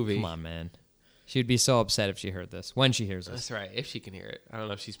Bergholm's movie. Come on, man. She would be so upset if she heard this. When she hears this. That's right. If she can hear it. I don't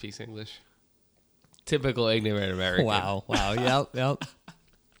know if she speaks English. Typical ignorant American. Wow. Yep.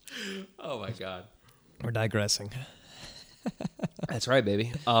 Oh my God. We're digressing. That's right,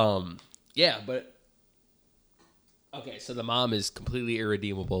 baby. Yeah, but okay, so the mom is completely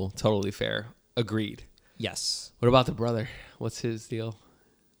irredeemable, totally fair. Agreed. Yes. What about the brother? What's his deal?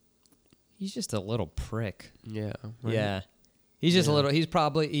 he's just a little prick. Yeah. Right? Yeah. He's just a little, he's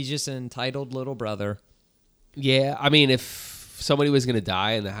just an entitled little brother. Yeah. I mean, if somebody was going to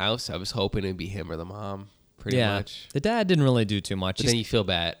die in the house, I was hoping it'd be him or the mom, pretty much. The dad didn't really do too much. But then you feel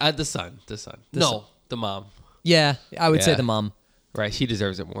bad. The son. The mom. Yeah, I would say Yeah. the mom. Right. She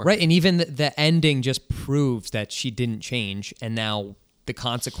deserves it more. Right, and even the ending just proves that she didn't change, and now the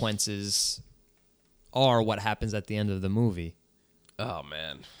consequences are what happens at the end of the movie. Oh,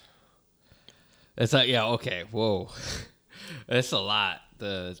 man. It's like, yeah, okay. Whoa. It's a lot.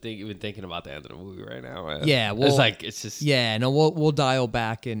 Even thinking about the end of the movie right now, man. Yeah, well, it's like, it's just. Yeah, no, we'll dial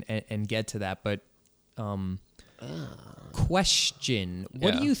back and get to that, but question.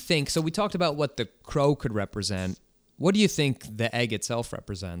 What do you think? So we talked about what the crow could represent. What do you think the egg itself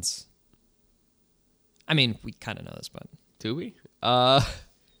represents? I mean, we kind of know this, but Do we? well,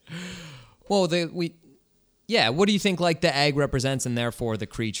 what do you think like the egg represents, and therefore the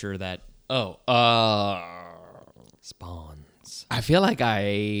creature that spawns? I feel like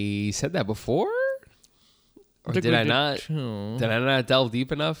I said that before. Or did I not? Did I not delve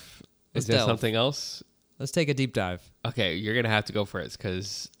deep enough? Let's Is there delve. something else? Let's take a deep dive. Okay, you're gonna have to go first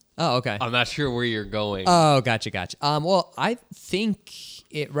because Oh, okay. I'm not sure where you're going. Oh, gotcha. Well, I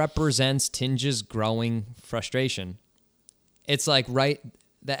think it represents Tinja's growing frustration. It's like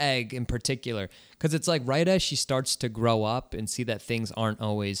the egg in particular, because it's like right as she starts to grow up and see that things aren't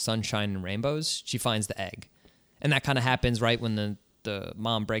always sunshine and rainbows, she finds the egg. And that kind of happens right when the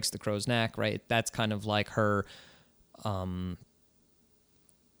mom breaks the crow's neck, right? That's kind of like her,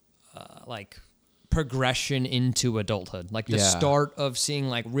 like progression into adulthood, like the start of seeing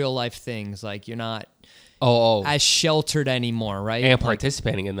like real life things. Like you're not as sheltered anymore, right? And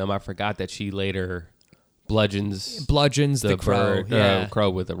participating in them. I forgot that she later bludgeons the crow, crow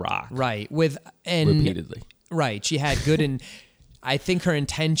with a rock, right? Repeatedly, right? She had good and I think her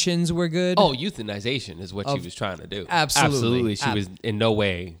intentions were good. Oh, euthanization is what she was trying to do. Absolutely. She was in no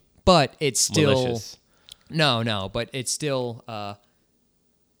way but it's still malicious. No, but it's still I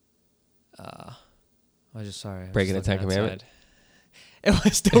was just sorry. Breaking a 10 commandment. It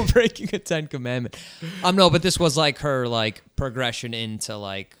was still breaking a 10 commandment. No, but this was like her like progression into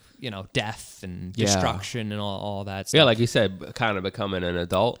like, death and destruction and all that stuff. Yeah, like you said, kind of becoming an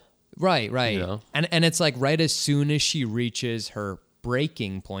adult. Right. You know? And it's like right as soon as she reaches her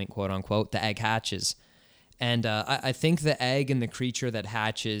breaking point, quote unquote, the egg hatches. And I think the egg and the creature that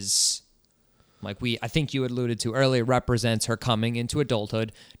hatches, like I think you alluded to earlier, represents her coming into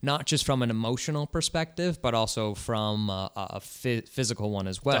adulthood, not just from an emotional perspective, but also from a physical one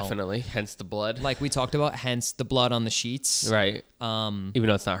as well. Definitely, hence the blood. Like we talked about, hence the blood on the sheets. Right. Even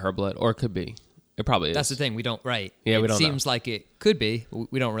though it's not her blood, or it could be. It probably is. That's the thing. We don't, right. Yeah, we don't know. It seems like it could be.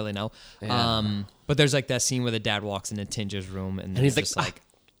 We don't really know. Yeah. But there's like that scene where the dad walks into Tinja's room and he's just like,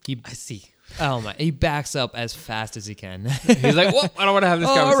 I see. Oh my! He backs up as fast as he can. He's like, "Whoa! I don't want to have this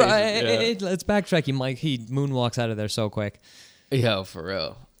conversation." All right, let's backtrack. He moonwalks out of there so quick. Yo, for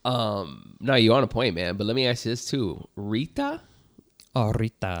real. No, you on a point, man. But let me ask you this too: Rita. Yeah,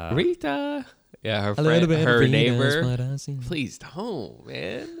 her friend, her neighbor. Please don't,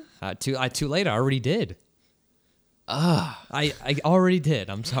 man. Too late. I already did. I already did.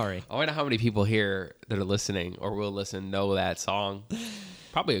 I'm sorry. I wonder how many people here that are listening or will listen know that song.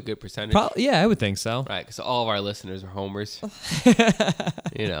 Probably a good percentage. Yeah, I would think so. Right, because all of our listeners are homers.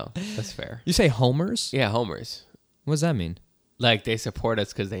 That's fair. You say homers? Yeah, homers. What does that mean? Like they support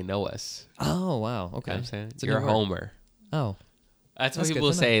us because they know us. Oh, wow. Okay. You know what I'm saying? It's a You're a good word. homer. Oh. That's what That's people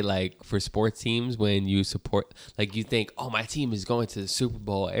good to say, like, for sports teams, when you support, like, you think, oh, my team is going to the Super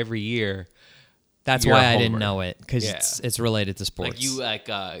Bowl every year. That's You're why a I homer. didn't know it, because Yeah. it's related to sports. You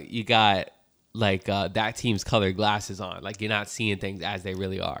got, that team's colored glasses on. Like, you're not seeing things as they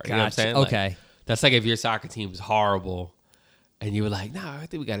really are. You know what I'm Gotcha. saying? Like, Okay. that's like if your soccer team is horrible and you were like, no, I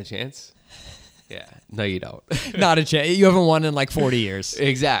think we got a chance. Yeah. No, you don't. Not a chance. You haven't won in like 40 years.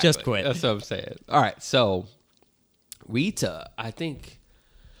 Exactly. Just quit. That's what I'm saying. All right. So, Rita, I think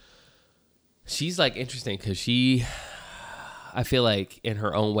she's like interesting because I feel like in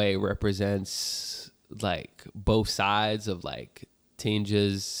her own way represents like both sides of like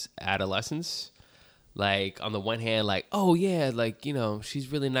Tinja's adolescence. Like on the one hand, like, oh yeah, like,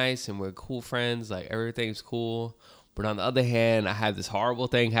 she's really nice and we're cool friends. Like everything's cool. But on the other hand, I had this horrible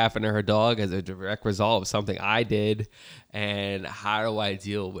thing happen to her dog as a direct result of something I did. And how do I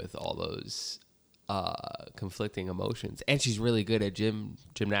deal with all those conflicting emotions? And she's really good at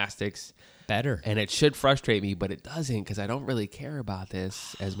gymnastics. Better. And it should frustrate me, but it doesn't because I don't really care about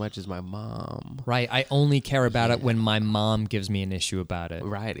this as much as my mom. Right. I only care about it when my mom gives me an issue about it.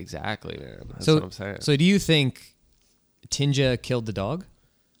 Right, exactly, man. That's what I'm saying. So do you think Tinja killed the dog?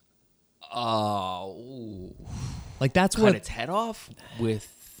 Oh, ooh. Like that's Cut what its head off with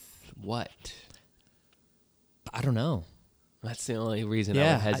what? I don't know. That's the only reason I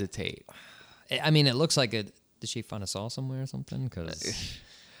Yeah, would hesitate. I mean, it looks like it. Did she find a saw somewhere or something? Because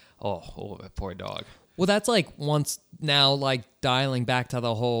Oh, that poor dog. well, that's like once now, like dialing back to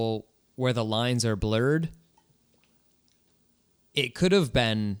the whole where the lines are blurred. It could have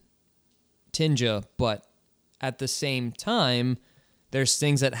been Tinja, but at the same time, there's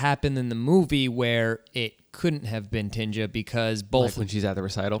things that happen in the movie where it couldn't have been Tinja because both Like when she's at the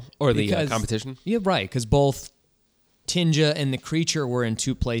recital or the because- competition. Yeah, right. Because both Tinja and the creature were in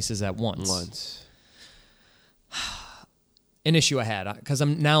two places at once. An issue I had because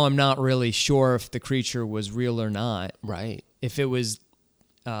I'm not really sure if the creature was real or not. Right. If it was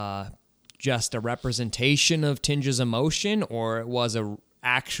just a representation of Tinja's emotion, or it was a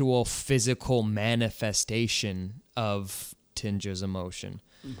actual physical manifestation of Tinja's emotion.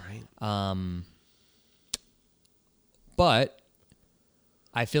 Right. But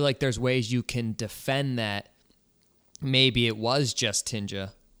I feel like there's ways you can defend that. Maybe it was just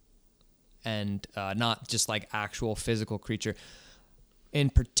Tinja and not just like actual physical creature. In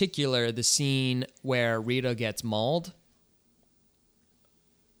particular, the scene where Rita gets mauled.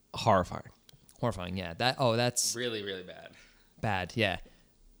 Horrifying, yeah. That's Really, really bad. bad, yeah.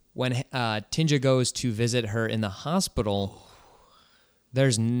 When Tinja goes to visit her in the hospital,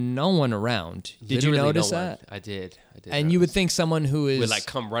 there's no one around. Did you Literally notice no one. that? I did. And you would think someone who is would like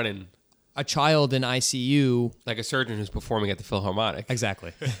come running a child in ICU. like a surgeon who's performing at the Philharmonic.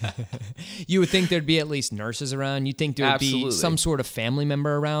 Exactly. You would think there'd be at least nurses around. You'd think there would be Absolutely. some sort of family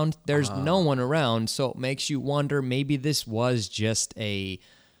member around. There's no one around, so it makes you wonder maybe this was just a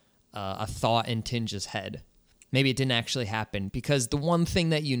thought in Tinja's head. Maybe it didn't actually happen, because the one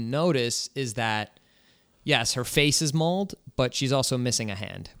thing that you notice is that, yes, her face is mauled, but she's also missing a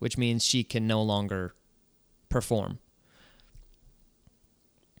hand, which means she can no longer perform.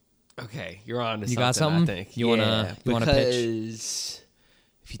 Okay, you're on to You something, got something? I think. You wanna pitch? Because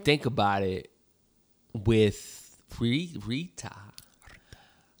if you think about it, with Rita,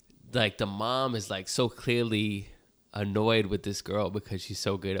 like the mom is like so clearly annoyed with this girl because she's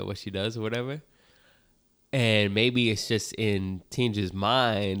so good at what she does or whatever. And maybe it's just in Tinja's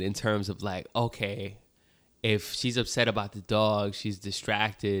mind in terms of like, okay, if she's upset about the dog, she's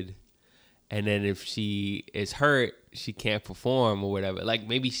distracted. And then if she is hurt, she can't perform or whatever. Like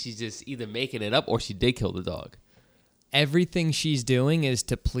maybe she's just either making it up or she did kill the dog. Everything she's doing is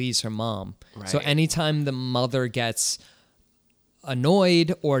to please her mom. So Right. anytime the mother gets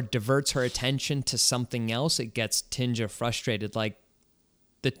annoyed or diverts her attention to something else, it gets Tinja frustrated. Like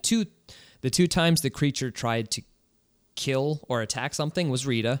the two times the creature tried to kill or attack something was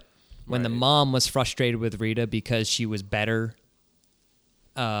Rita. When the Right. mom was frustrated with Rita because she was better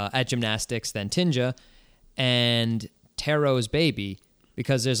at gymnastics than Tinja, and Taro's baby,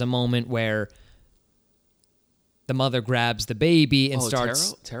 because there's a moment where the mother grabs the baby and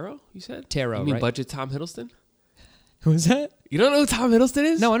starts... Taro, you said? Taro, You mean right? Budget Tom Hiddleston? Who's that? You don't know who Tom Hiddleston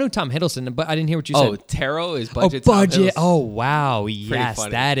is? No, I know Tom Hiddleston, but I didn't hear what you Oh, said. Taro is Oh, Budget Tom budget. Hiddleston. Oh, wow. Yes,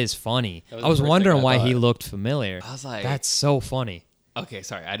 funny. that is funny. That was I was the first wondering thing I why he thought. looked familiar. I was like- that's so funny. Okay,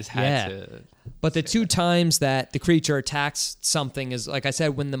 sorry. I just had Yeah. to... But the two times that the creature attacks something is, like I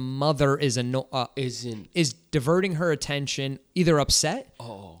said, when the mother is Isn't... is diverting her attention, either upset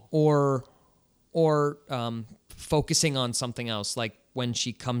or focusing on something else, like when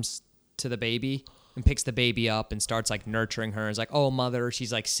she comes to the baby and picks the baby up and starts like nurturing her. It's like, oh, mother.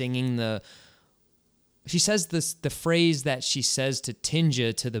 She's like singing she says the phrase that she says to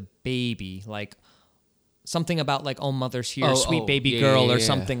Tinja to the baby, like something about like, oh, mother's here, sweet baby yeah, girl, yeah, or yeah.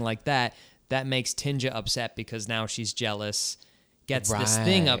 something like that. That makes Tinja upset because now she's jealous, gets this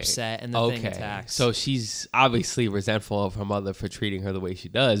thing Right. upset, and the thing attacks. So she's obviously resentful of her mother for treating her the way she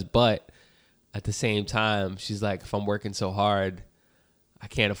does, but at the same time, she's like, if I'm working so hard, I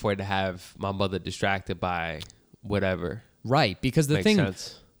can't afford to have my mother distracted by whatever. Right, because the Makes thing,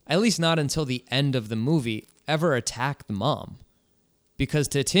 sense. at least not until the end of the movie, ever attack the mom. Because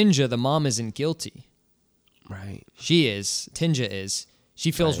to Tinja, the mom isn't guilty. Right. She is. Tinja is. She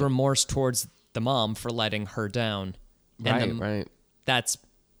feels Right. remorse towards the mom for letting her down. And Right. that's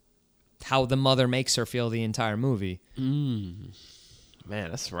how the mother makes her feel the entire movie. Man,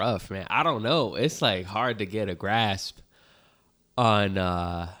 that's rough, man. I don't know. It's like hard to get a grasp on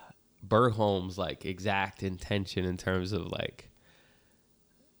Bergholm's like exact intention in terms of like,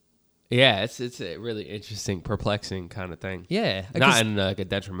 yeah, it's a really interesting, perplexing kind of thing. Yeah. Not 'cause- in like a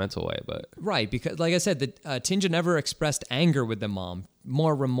detrimental way, but right, because like I said, Tinja never expressed anger with the mom,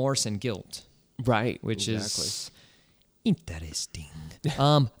 more remorse and guilt. right, Which exactly. is Interesting.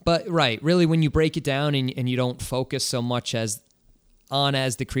 But right, really, when you break it down and you don't focus so much as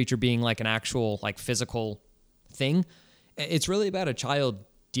the creature being like an actual like physical thing, it's really about a child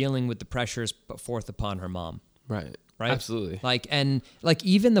dealing with the pressures put forth upon her mom. Right. Right. Absolutely. Like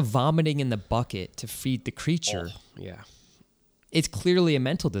even the vomiting in the bucket to feed the creature. Oh, yeah. It's clearly a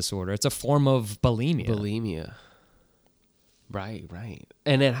mental disorder. It's a form of bulimia. Bulimia. Right.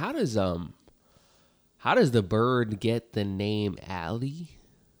 And then how does the bird get the name Allie?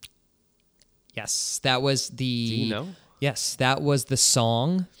 Yes, that was the. Do you know? Yes, that was the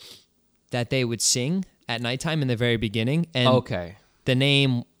song that they would sing at nighttime in the very beginning. And Okay. the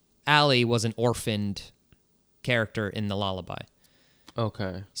name Allie was an orphaned character in the lullaby.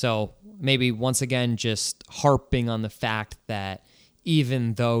 Okay. So maybe once again, just harping on the fact that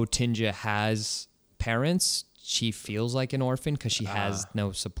even though Tinja has parents, she feels like an orphan because she has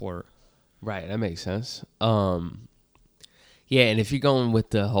no support. Right, that makes sense. Yeah, and if you're going with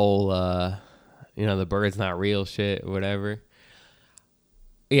the whole, the bird's not real shit or whatever,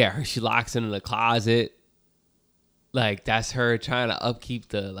 yeah, she locks in the closet. Like, that's her trying to upkeep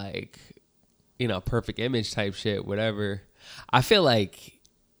the, like, perfect image type shit, whatever. I feel like,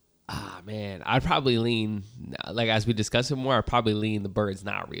 man, I'd probably lean, like, as we discuss it more, I'd probably lean the bird's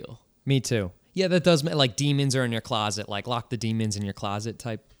not real. Me too. Yeah, that does, like, demons are in your closet, like, lock the demons in your closet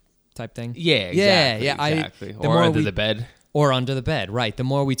type thing. Yeah, exactly. Or under the bed. Or under the bed, right. The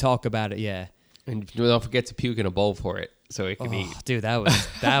more we talk about it, yeah. And don't forget to puke in a bowl for it so it can eat. Dude, that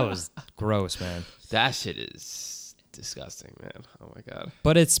was gross, man. That shit is disgusting, man. Oh, my God.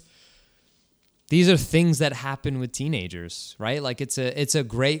 But these are things that happen with teenagers, right? Like, it's a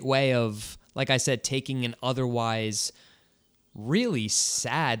great way of, like I said, taking an otherwise really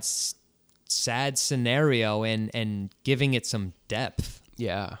sad scenario and giving it some depth.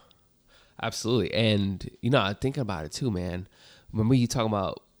 Yeah. Absolutely. And, thinking about it too, man. Remember you talking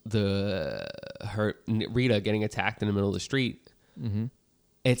about Rita getting attacked in the middle of the street? Mm-hmm.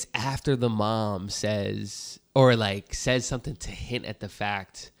 It's after the mom says something to hint at the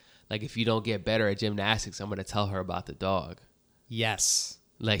fact, like, if you don't get better at gymnastics, I'm going to tell her about the dog. Yes.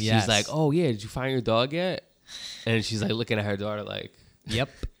 Like, yes. She's like, oh, yeah, did you find your dog yet? And she's, like, looking at her daughter like... Yep.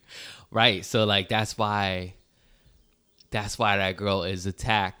 Right. So, like, that's why that girl is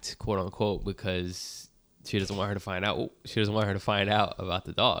attacked, quote unquote, because she doesn't want her to find out. She doesn't want her to find out about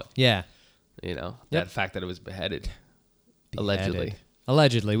the dog. Yeah. That fact that it was beheaded. Allegedly.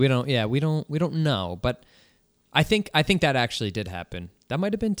 We don't know, but I think that actually did happen. That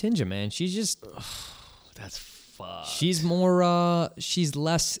might have been Tinja, man. She's just that's fucked. She's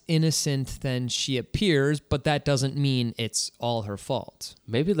less innocent than she appears, but that doesn't mean it's all her fault.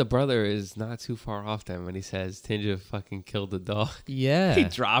 Maybe the brother is not too far off then when he says Tinja fucking killed the dog. Yeah. He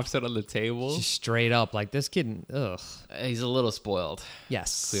drops it on the table. Just straight up, like, this kid, ugh. He's a little spoiled.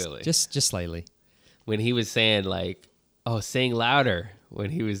 Yes. Clearly. Just slightly. When he was saying, like, sing louder when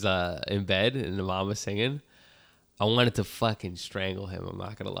he was in bed and the mom was singing, I wanted to fucking strangle him. I'm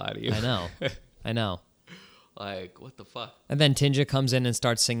not going to lie to you. I know. Like, what the fuck? And then Tinja comes in and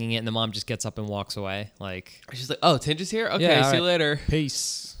starts singing it, and the mom just gets up and walks away. Like, she's like, "Oh, Tinja's here. Okay, yeah, see you later.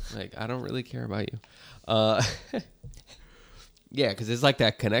 Peace." Like, I don't really care about you. Yeah, because it's like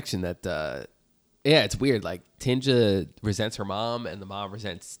that connection that, it's weird. Like, Tinja resents her mom, and the mom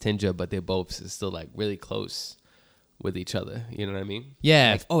resents Tinja, but they both still like really close with each other. You know what I mean?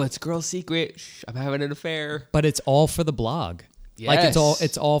 Yeah. Like, oh, it's girl secret. Shh, I'm having an affair. But it's all for the blog. Yes. Like,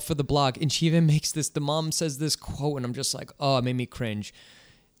 it's all for the blog. And she even makes the mom says this quote, and I'm just like, oh, it made me cringe.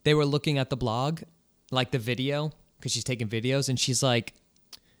 They were looking at the blog, like the video, because she's taking videos, and she's like,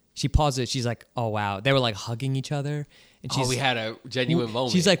 she paused it. She's like, oh, wow. They were like hugging each other. And we had a genuine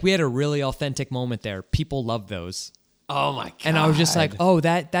moment. She's like, we had a really authentic moment there. People love those. Oh my God. And I was just like, oh,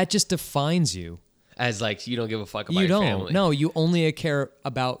 that just defines you. As like, you don't give a fuck about your family. No, you only care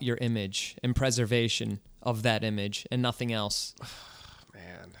about your image and preservation of that image and nothing else.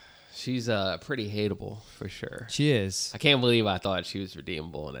 Man, she's pretty hateable for sure. She is. I can't believe I thought she was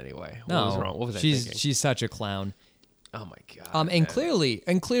redeemable in any way. What was wrong? What was I thinking? She's such a clown. Oh my God. And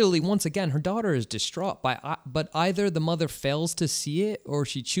clearly, once again, her daughter is distraught but either the mother fails to see it or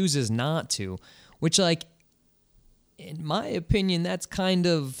she chooses not to, which, like, in my opinion, that's kind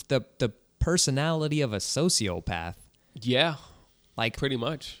of the personality of a sociopath. Yeah. Like, pretty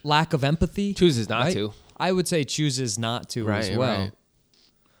much. Lack of empathy. Chooses not to. I would say chooses not to as well. Right.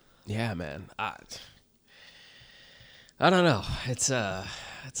 Yeah, man. I don't know. It's a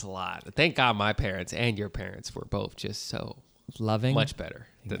lot. Thank God my parents and your parents were both just so loving, much better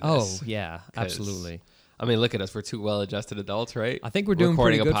than this. Oh, yeah, absolutely. I mean, look at us. We're two well-adjusted adults, right? I think we're doing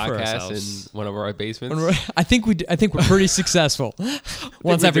recording pretty good a for podcast ourselves. in one of our basements. I think we're pretty successable.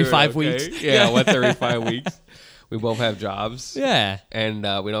 Once every 5 weeks. Yeah, once every 5 weeks. We both have jobs. Yeah. And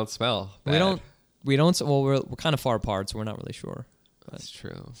we don't smell bad. We don't. Well, we're kind of far apart, so we're not really sure. That's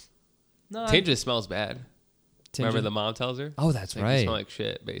true. No, Tinja smells bad. Remember the mom tells her? Oh, that's like, right. You smell like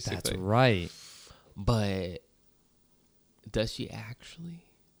shit, basically. That's right. But does she actually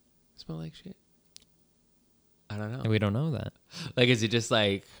smell like shit? I don't know. And we don't know that. Like, is it just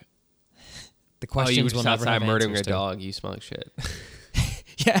like, The oh, you were questions will just never outside have murdering a answers to. dog, you smell like shit?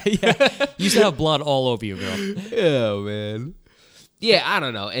 Yeah. You used to have blood all over you, girl. Oh, man. Yeah, I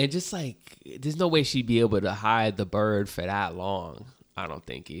don't know. And just like, there's no way she'd be able to hide the bird for that long. I don't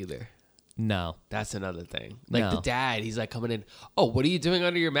think either. No. That's another thing. Like No. the dad, he's like coming in. Oh, what are you doing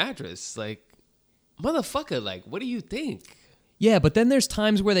under your mattress? Like, motherfucker, like, what do you think? Yeah, but then there's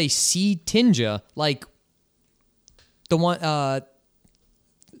times where they see Tinja, like the one.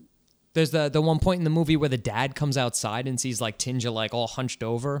 There's the one point in the movie where the dad comes outside and sees like Tinja like all hunched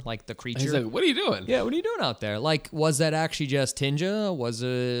over, like the creature. He's like, what are you doing? Yeah, what are you doing out there? Like, was that actually just Tinja? Was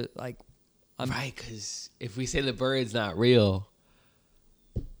it like? Right, because if we say the bird's not real,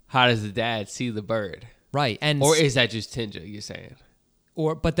 how does the dad see the bird? Right, and Or is that just Tinja, you're saying?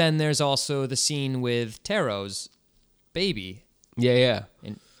 but then there's also the scene with Taro's baby. Yeah.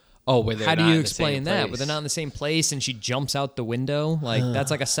 And Where they're how do not you in the same explain that? place. But they're not in the same place, and she jumps out the window. Like that's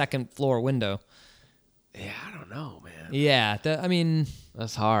like a second floor window. Yeah, I don't know, man. Yeah, I mean,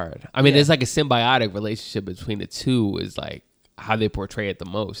 That's hard. I mean, Yeah. there's like a symbiotic relationship between the two is like how they portray it the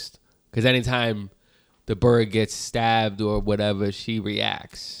most. Because anytime the bird gets stabbed or whatever, she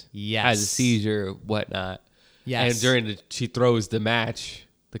reacts. Yes. Has a seizure, whatnot. Yes. And she throws the match,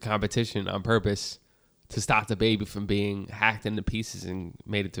 the competition on purpose to stop the baby from being hacked into pieces and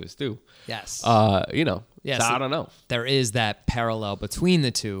made into a stew. yes, Yeah, so I don't know. there is that parallel between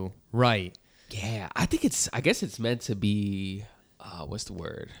the two, right? Yeah, I guess it's meant to be, what's the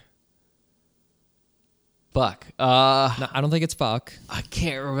word? Fuck. No, I don't think it's fuck. I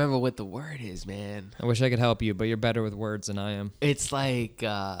can't remember what the word is, man. I wish I could help you, but you're better with words than I am. It's like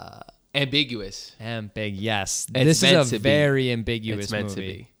ambiguous. Big, yes. It's This meant is to a be. very ambiguous It's meant to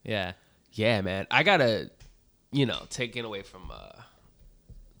movie. be. Yeah. Yeah, man. I gotta, taking away from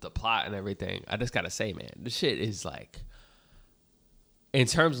the plot and everything, I just gotta say, man, this shit is like, in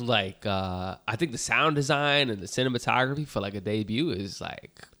terms of like, I think the sound design and the cinematography for like a debut is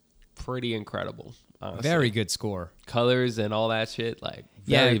like pretty incredible. Honestly. Very good score. Colors and all that shit, like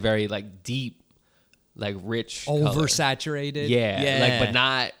Yeah. very, very like deep, like rich, color. Oversaturated. Yeah, like but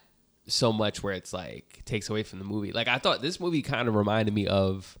not so much where it's like takes away from the movie. Like I thought this movie kind of reminded me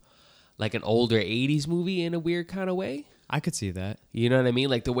of like an older 80s movie in a weird kind of way. I could see that. You know what I mean?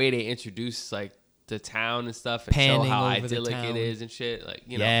 Like the way they introduce like the town and stuff and Panning show how over the idyllic town. it is and shit. Like,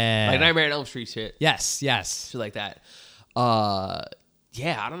 Yeah. like Nightmare on Elm Street shit. Yes. Shit like that.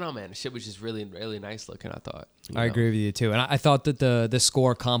 Yeah, I don't know, man. The shit was just really, really nice looking, I thought. I agree with you too, and I thought that the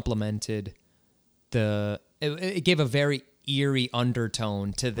score complemented it gave a very eerie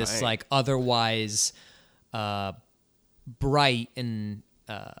undertone to this Right. like otherwise bright and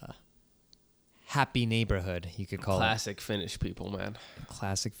happy neighborhood, you could call Classic Finnish people, man. it.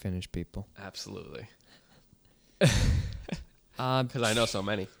 Classic Finnish people. Absolutely. Um, Because I know so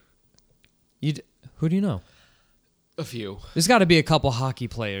many. Who do you know? A few. There's got to be a couple hockey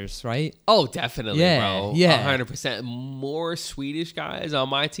players, right? Oh, definitely, Yeah, bro. yeah. 100%. More Swedish guys on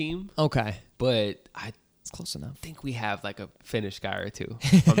my team, Okay, but I it's close enough. think we have like a Finnish guy or two,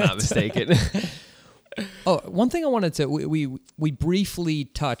 if I'm not mistaken. Oh, one thing I wanted to we briefly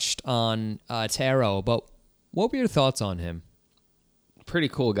touched on Taro, but what were your thoughts on him? Pretty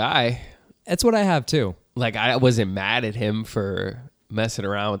cool guy. That's what I have too. Like, I wasn't mad at him for messing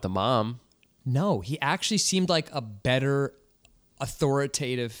around with the mom. No, he actually seemed like a better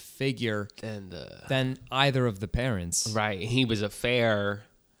authoritative figure And, than either of the parents. right, he was a fair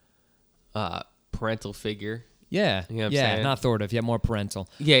parental figure. Yeah, You know what I'm yeah, saying? not authoritative, yeah, more parental.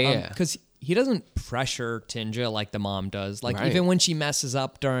 Yeah. Because he doesn't pressure Tinja like the mom does. Like Right. even when she messes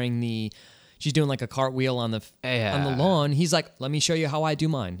up she's doing like a cartwheel on the Yeah. lawn. He's like, "Let me show you how I do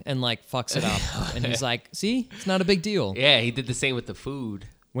mine," and like fucks it up. And he's like, "See, it's not a big deal." Yeah, he did the same with the food.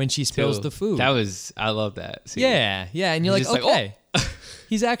 When she spills too. the food. I love that. scene. Yeah, and you're He's like, just like, okay,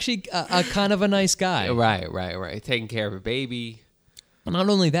 he's actually a kind of a nice guy. Right. Taking care of a baby. But not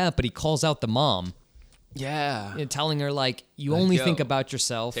only that, but he calls out the mom, Yeah. telling her like, you Like, only yo, think about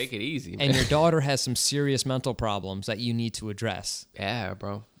yourself, Take it easy, man. and your daughter has some serious mental problems that you need to address. Yeah,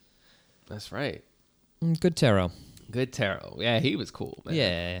 bro. That's right. Good Taro. Good Taro. Yeah, he was cool, man.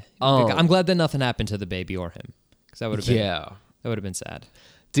 Yeah. I'm glad that nothing happened to the baby or him, because that would have been that would have been sad.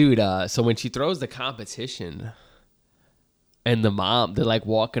 Dude, so when she throws the competition and the mom, they're like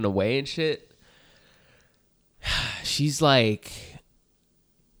walking away and shit, she's like,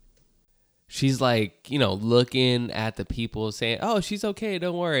 looking at the people saying, oh, she's okay,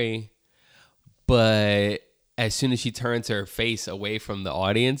 don't worry. But as soon as she turns her face away from the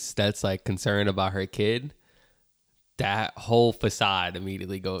audience that's like concerned about her kid, that whole facade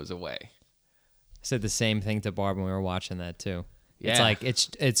immediately goes away. I said the same thing to Barb when we were watching that too. Yeah. It's like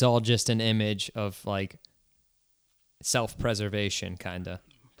it's all just an image of like self-preservation, kind of.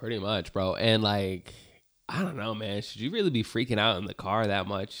 Pretty much, bro. And like, I don't know, man. Should you really be freaking out in the car that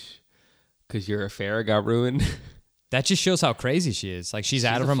much because your affair got ruined? That just shows how crazy she is. Like she's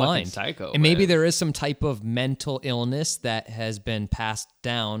out of her mind. Psycho, and maybe there is some type of mental illness that has been passed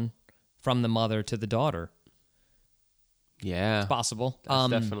down from the mother to the daughter. Yeah, it's possible. That's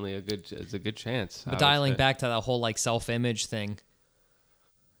definitely it's a good chance. But dialing back to that whole like self-image thing,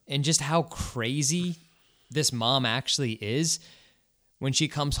 and just how crazy this mom actually is. When she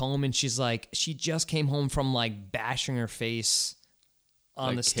comes home and she's like, she just came home from like bashing her face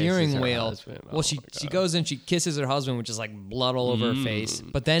on the steering wheel. Well, she goes and she kisses her husband, which is like blood all over her face,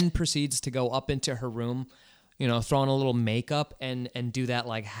 but then proceeds to go up into her room, throw on a little makeup and do that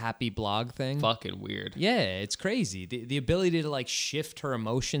like happy blog thing. Fucking weird. Yeah, it's crazy. The ability to like shift her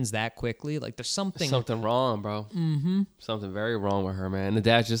emotions that quickly. Like there's something wrong, bro. Mm-hmm. Something very wrong with her, man. The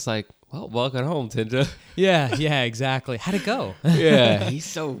dad's just like, well, welcome home, Tinja. Yeah, exactly. How'd it go? Yeah, he's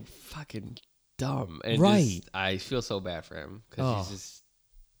so fucking dumb. And right. I feel so bad for him because he's just,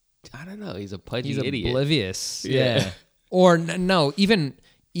 I don't know, he's a pudgy idiot. He's oblivious. Yeah. Or no,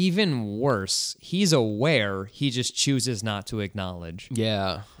 even worse, he's aware, he just chooses not to acknowledge.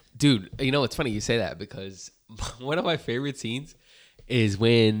 Yeah. Dude, it's funny you say that because one of my favorite scenes is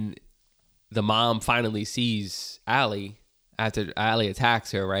when the mom finally sees Allie after Allie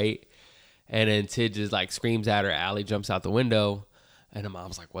attacks her, right? And then Tid just like screams at her. Allie jumps out the window and the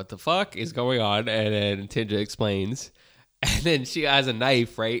mom's like, what the fuck is going on? And then Tinja explains. And then she has a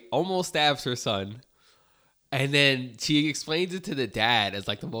knife, right? Almost stabs her son. And then she explains it to the dad as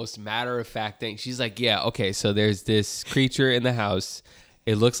like the most matter-of-fact thing. She's like, yeah, okay, so there's this creature in the house.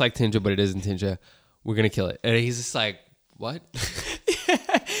 It looks like Tinja, but it isn't Tinja. We're going to kill it. And he's just like, what?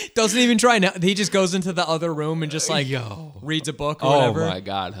 Doesn't even try now. He just goes into the other room and just like reads a book or whatever. Oh my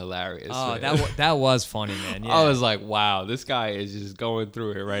God, hilarious. Oh, that was funny, man. Yeah. I was like, wow, this guy is just going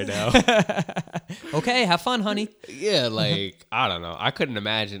through it right now. Okay, have fun, honey. Yeah, like, I don't know. I couldn't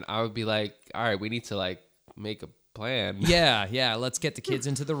imagine. I would be like, all right, we need to like make a plan. Yeah. Let's get the kids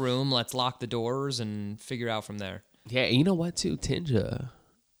into the room. Let's lock the doors and figure out from there. Yeah, and you know what too? Tinja,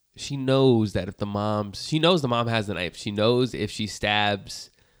 she knows that if the mom has the knife. She knows if she stabs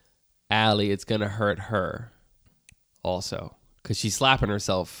Allie, it's going to hurt her also. Because she's slapping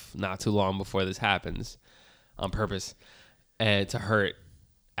herself not too long before this happens on purpose and to hurt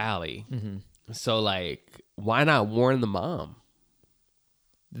Allie. Mm-hmm. So, like, why not warn the mom?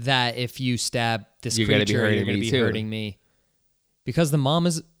 That if you stab this creature, you're going to be hurting me. Because the mom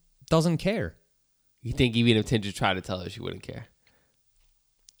doesn't care. You think even if Tinja tried to tell her, she wouldn't care?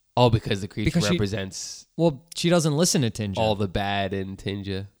 Oh, because the creature represents... Well, she doesn't listen to Tinja. All the bad in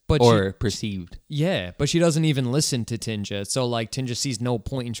Tinja. Or perceived. Yeah, but she doesn't even listen to Tinja. So, like, Tinja sees no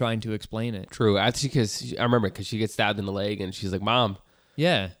point in trying to explain it. True. I remember because she gets stabbed in the leg and she's like, Mom.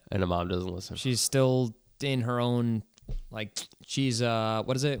 Yeah. And the mom doesn't listen. She's still in her own, like, she's,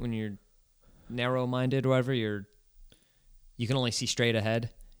 what is it? When you're narrow-minded or whatever, you can only see straight ahead.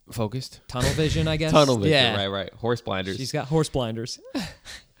 Focused. Tunnel vision, I guess. Tunnel vision, yeah. Right. Horse blinders. She's got horse blinders.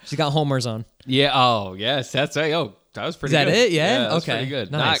 She's got homers on. Yeah, oh, yes, that's right. Oh, that was pretty good. Is that it? Yeah? That was okay. pretty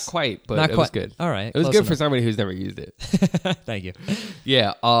good. Nice. Not quite, but it was good. All right. It was good for somebody who's never used it. Thank you.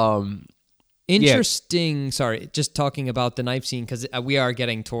 Yeah. Interesting. Yeah. Sorry, just talking about the knife scene because we are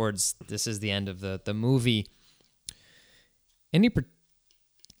getting towards, this is the end of the movie.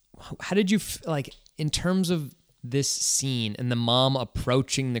 How did you, like, in terms of this scene and the mom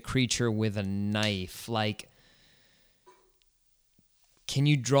approaching the creature with a knife, like, can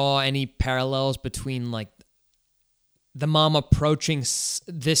you draw any parallels between, like, the mom approaching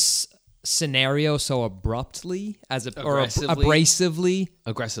this scenario so abruptly or abrasively?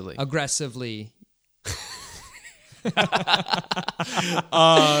 Aggressively.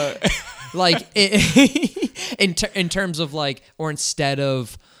 Like, in terms of, like, or instead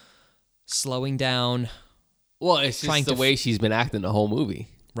of slowing down. Well, it's just the way she's been acting the whole movie.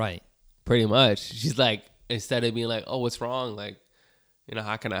 Right. Pretty much. She's like, instead of being like, oh, what's wrong? Like,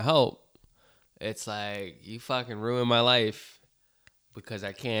 how can I help? It's like, you fucking ruined my life because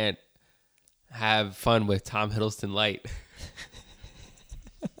I can't have fun with Tom Hiddleston Light.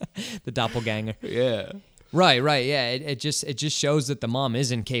 The doppelganger. Yeah. Right, yeah. It just shows that the mom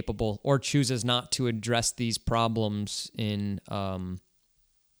is incapable or chooses not to address these problems in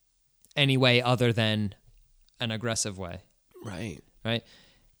any way other than an aggressive way. Right. Right.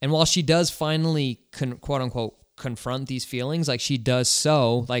 And while she does finally quote unquote confront these feelings, like she does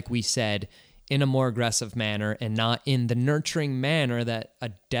so, like we said, in a more aggressive manner and not in the nurturing manner that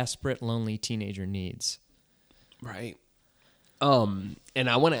a desperate, lonely teenager needs. Right. And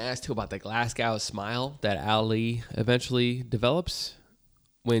I want to ask too about the Glasgow smile that Ali eventually develops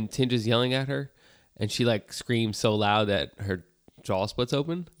when Tinge is yelling at her, and she like screams so loud that her jaw splits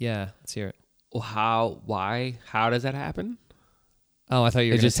open. Yeah, let's hear it. Well, how does that happen? Oh, I thought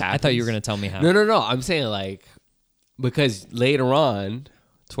you were going to tell me how. No. I'm saying like, because later on,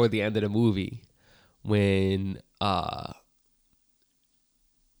 toward the end of the movie, when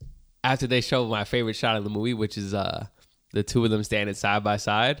after they show my favorite shot of the movie, which is the two of them standing side by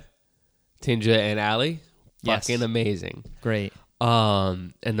side, Tinja and Ali, Yes. fucking amazing. Great.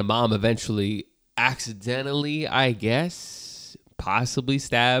 And the mom eventually accidentally, I guess, possibly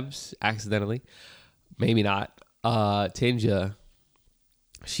stabs accidentally, maybe not. Tinja,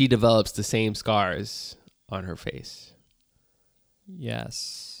 she develops the same scars on her face.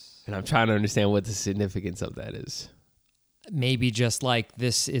 Yes. And I'm trying to understand what the significance of that is. Maybe just like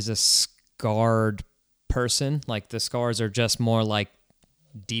this is a scarred person. Like the scars are just more like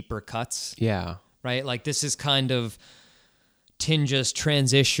deeper cuts. Yeah. Right? Like this is kind of Tinja's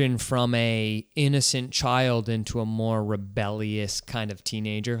transition from a innocent child into a more rebellious kind of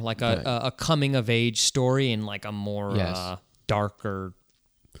teenager. Like a coming of age story in like a more darker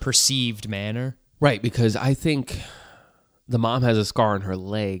perceived manner. Right, because I think the mom has a scar on her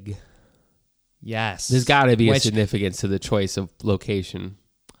leg. Yes. There's got to be a significance to the choice of location.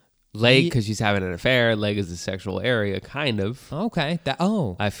 Leg, because she's having an affair. Leg is the sexual area, kind of. Okay.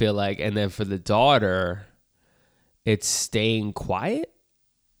 I feel like. And then for the daughter, it's staying quiet.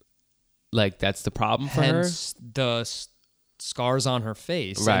 Like, that's the problem for Hence the scars on her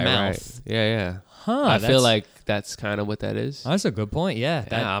face and mouth. Right. Yeah. Huh. I feel like that's kind of what that is. That's a good point. Yeah.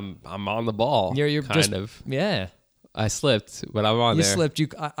 I'm on the ball. You're kind just, of. Yeah. I slipped, but I'm on there. You slipped.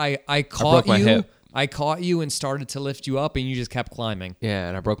 I caught broke my you. hip. I caught you and started to lift you up, and you just kept climbing. Yeah,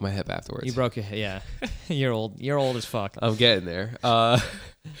 and I broke my hip afterwards. You broke your hip. Yeah. You're old. You're old as fuck. I'm getting there.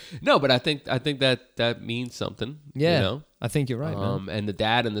 No, but I think that means something. Yeah. You know? I think you're right, man. And the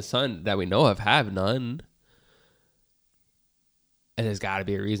dad and the son that we know of have none. And there's got to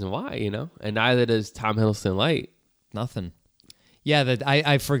be a reason why, you know? And neither does Tom Hiddleston Light. Nothing. Yeah,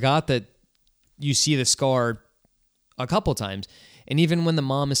 I forgot that you see the scar a couple times. And even when the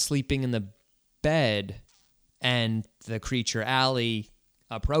mom is sleeping in the bed and the creature Ali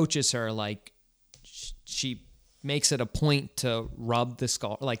approaches her, like she makes it a point to rub the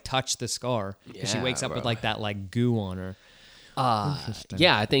scar, like touch the scar, because she wakes up with like that like goo on her.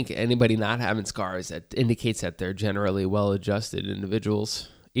 Yeah, I think anybody not having scars, that indicates that they're generally well-adjusted individuals.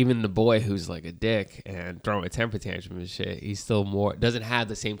 Even the boy who's like a dick and throwing a temper tantrum and shit, he's still doesn't have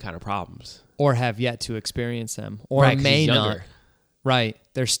the same kind of problems. Or have yet to experience them. Or Right, 'cause may he's not. younger. Right.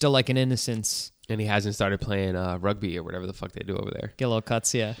 There's still like an innocence. And he hasn't started playing rugby or whatever the fuck they do over there. Get a little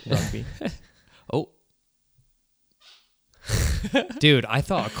cuts, yeah. Rugby. Oh. Dude, I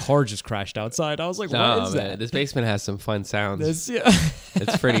thought a car just crashed outside. I was like, what is that? This basement has some fun sounds.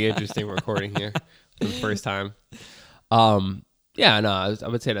 It's pretty interesting recording here for the first time. Yeah, no, I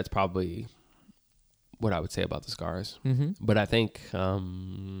would say that's probably what I would say about the scars. Mm-hmm. But I think, I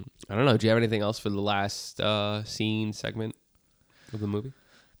don't know, do you have anything else for the last scene segment of the movie?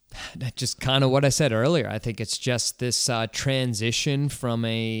 That's just kind of what I said earlier. I think it's just this transition from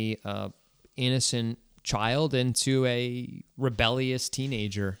a innocent child into a rebellious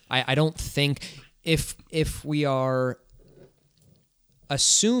teenager. I don't think if we are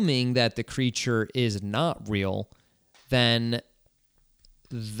assuming that the creature is not real, then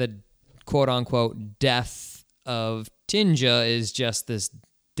the quote-unquote death of Tinja is just this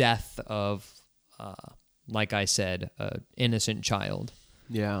death of, like I said, an innocent child.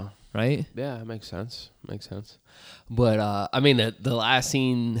 Yeah. Right? Yeah, it makes sense. But, I mean, the last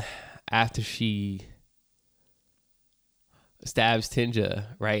scene after she stabs Tinja,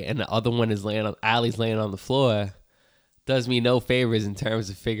 right, and the other one is Ali's laying on the floor, does me no favors in terms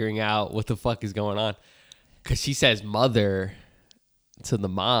of figuring out what the fuck is going on. Because she says mother to the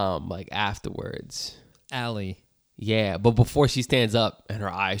mom, like, afterwards. Ali. Yeah, but before she stands up and her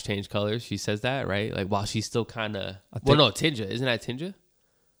eyes change colors, she says that, right? Like, while she's still kind of... Well, no, Tinja. Isn't that Tinja?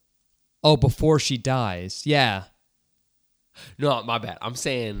 Oh, before she dies. Yeah. No, my bad. I'm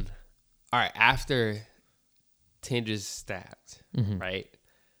saying, all right, after Tinja's stabbed, right?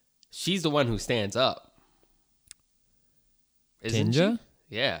 She's the one who stands up. Isn't Tinja?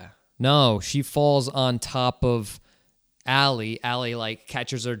 she? Yeah. No, she falls on top of Allie. Allie like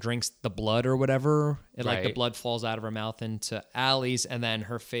catches her, drinks the blood or whatever. It like the Right. blood falls out of her mouth into Allie's, and then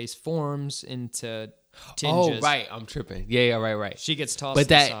her face forms into Oh, Tinja's. right. I'm tripping. Yeah, right. She gets tossed But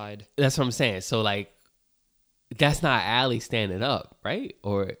that aside. that's what I'm saying. So like, that's not Allie standing up, right?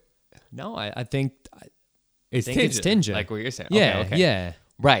 Or No, I think it's think it's Tinja. like what you're saying. yeah, Okay. yeah.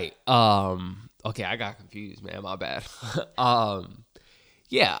 Right. Okay, I got confused, man. My bad.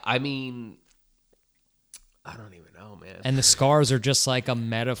 Yeah, I mean, I don't even know, man. And the scars are just like a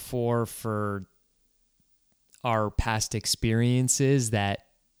metaphor for our past experiences that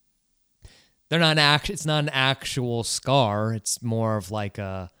they're not it's not an actual scar. It's more of like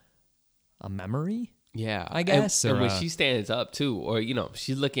a memory. Yeah, I guess, And or, when she stands up too, or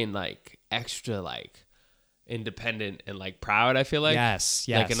she's looking like extra like independent and like proud. I feel like Yes.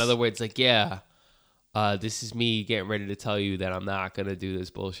 Like in other words, like this is me getting ready to tell you that I'm not gonna do this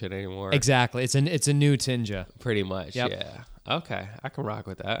bullshit anymore. Exactly. It's a new Tinja. Pretty much. Yep. Yeah. Okay, I can rock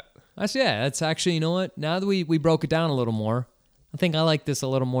with that. That's actually, you know what? Now that we broke it down a little more, I think I like this a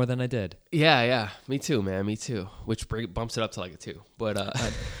little more than I did. Yeah. Me too, man. Me too. Which bumps it up to like a 2. But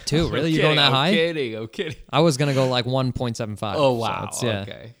 2, really? You're going that high? I'm kidding. I was gonna go like 1.75. Oh wow. So it's,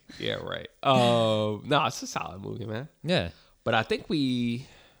 Okay. Yeah. Right. No, it's a solid movie, man. Yeah. But I think we.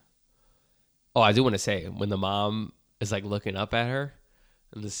 Oh, I do want to say when the mom is like looking up at her,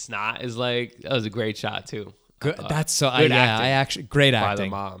 and the snot is like that was a great shot too. Good. That's so. good I acting actually great by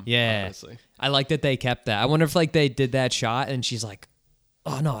acting. the mom. Yeah. Honestly. I like that they kept that. I wonder if like they did that shot and she's like,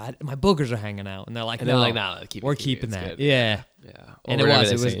 "Oh no, my boogers are hanging out," and they're like, And "No, they're like, "Nah, we're keep keeping it's that." good. Yeah. Yeah. And Or it whatever was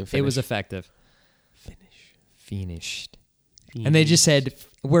they it say was in it was Finnish. effective. Finish. And they just said,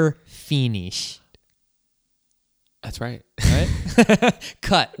 "We're finished." That's right. Right?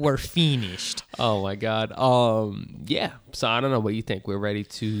 Cut. We're finished. Oh my god. Yeah. So I don't know. What do you think? We're ready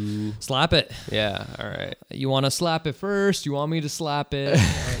to. Slap it. Yeah. All right. You want to slap it first? You want me to slap it?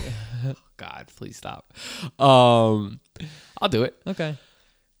 God, please stop. I'll do it. Okay.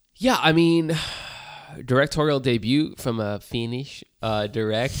 Yeah. I mean, directorial debut from a Finnish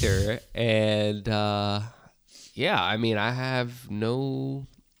director, and yeah. I mean, I have no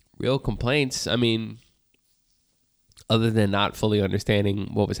real complaints. I mean, other than not fully understanding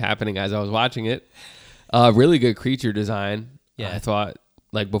what was happening as I was watching it. Really good creature design. Yeah. I thought,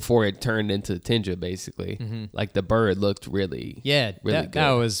 like, before it turned into Tinja, basically. Like, the bird looked really, Yeah. really that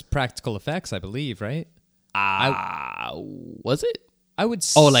good. was practical effects, I believe, right? Was it? I would.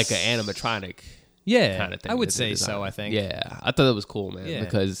 Oh, like an animatronic Yeah. kind of thing. I would that they say designed. so. I think. Yeah. I thought that was cool, man. Yeah.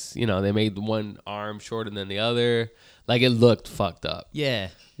 Because, they made one arm shorter than the other. Like, it looked fucked up, Yeah.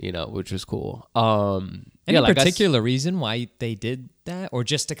 which was cool. Any like particular reason why they did that, or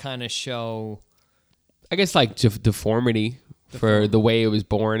just to kind of show? I guess like deformity for the way it was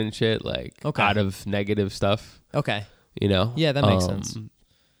born and shit, like Okay. out of negative stuff, Okay. Yeah, that makes sense.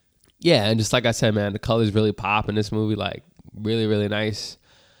 Yeah, and just like I said, man, the colors really pop in this movie, like really, really nice.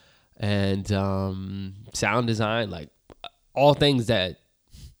 And sound design, like all things that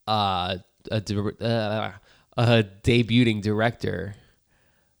a debuting director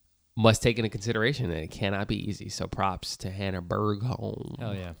must take into consideration, and it cannot be easy. So props to Hannah Bergholm.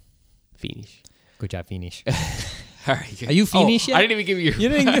 Oh yeah. Finish. Good job, Finish. All right. Are you finished yet? I didn't even give you. You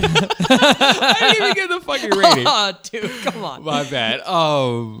didn't. I didn't even give the fucking rating. Oh, dude, come on. My bad.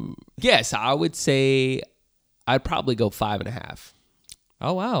 Yes, I would say I'd probably go 5.5.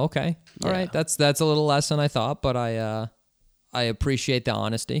 Oh wow. Okay. All Yeah. right. That's a little less than I thought, but I appreciate the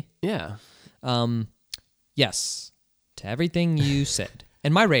honesty. Yeah. Yes, to everything you said.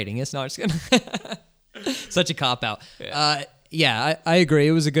 And my rating is no, I'm just kidding. Such a cop out. Yeah, I agree.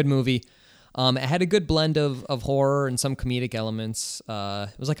 It was a good movie. It had a good blend of horror and some comedic elements.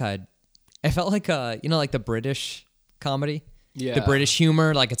 It was like I felt like like the British comedy. Yeah. The British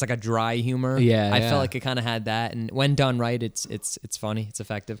humor, like it's like a dry humor. Yeah, I yeah. felt like it kind of had that, and when done right, it's funny, it's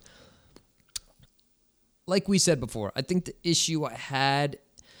effective. Like we said before, I think the issue I had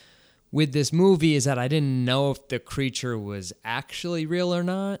with this movie is that I didn't know if the creature was actually real or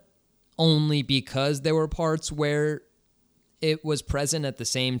not, only because there were parts where it was present at the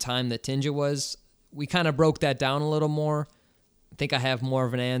same time that Tinja was. We kind of broke that down a little more. I think I have more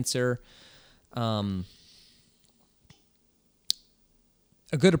of an answer.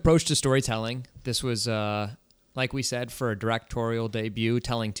 A good approach to storytelling. This was, like we said, for a directorial debut,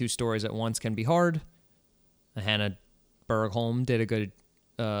 telling two stories at once can be hard. Hannah Bergholm did a good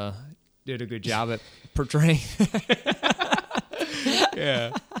did a good job at portraying.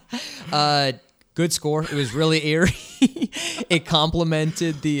 Yeah. Good score. It was really eerie. It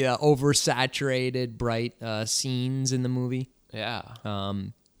complemented the oversaturated, bright scenes in the movie. Yeah.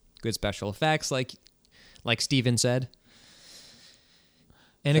 Good special effects, like Steven said,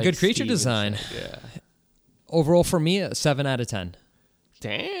 and Like a good creature Steven design. said, yeah. Overall, for me, a 7 out of 10.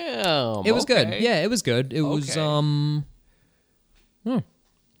 Damn. It was good. okay. Yeah, it was good. It was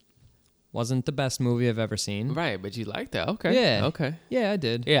wasn't the best movie I've ever seen. Right, but you liked that. Okay. Yeah. Okay. Yeah, I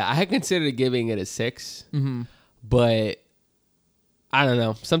did. Yeah, I had considered giving it a 6, but I don't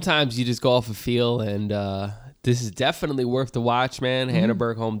know. Sometimes you just go off a feel, and this is definitely worth the watch, man. Hannah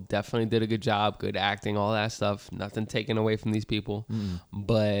Burkholm definitely did a good job, good acting, all that stuff. Nothing taken away from these people,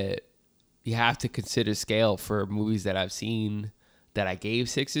 but you have to consider scale for movies that I've seen that I gave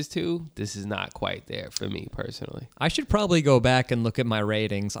 6s to. This is not quite there for me personally. I should probably go back and look at my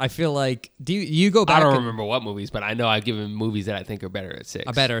ratings. I feel like you go back? I don't and- remember what movies, but I know I've given movies that I think are better at 6.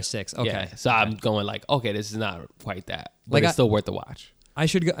 A better 6. Okay. Yeah, so I'm going like, okay, this is not quite that, but Like it's I- still worth the watch. I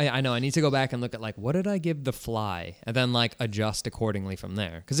should go, I know I need to go back and look at like what did I give The Fly and then like adjust accordingly from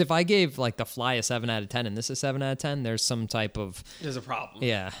there. Because if I gave like The Fly a 7 out of 10 and this is 7 out of 10, there's some type of There's a problem.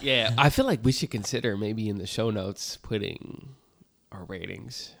 yeah. Yeah, I feel like we should consider maybe in the show notes putting our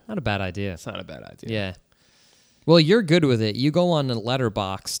ratings. Not a bad idea. It's not a bad idea. Yeah. Well, you're good with it. You go on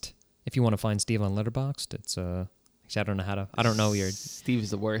Letterboxd. If you want to find Steve on Letterboxd, it's actually, I don't know your Steve's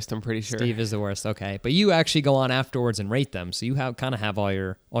the worst, I'm pretty sure. Steve is the worst. Okay, but you actually go on afterwards and rate them, so you kind of have all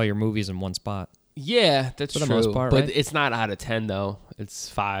your movies in one spot. Yeah, that's For true. the most part, but right? it's not out of 10 though. It's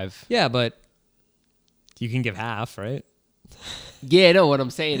 5. Yeah, but you can give half, right? Yeah, no, what I'm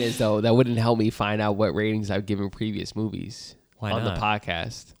saying is though, that wouldn't help me find out what ratings I've given previous movies Why on not? the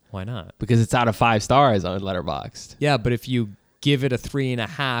podcast. Why not? Because it's out of 5 stars on Letterboxd. Yeah, but if you give it a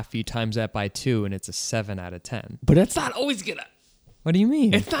 3.5, you times that by 2, and it's a 7 out of 10. But that's not always gonna. What do you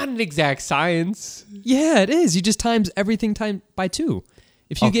mean? It's not an exact science. Yeah, it is. You just times everything by 2.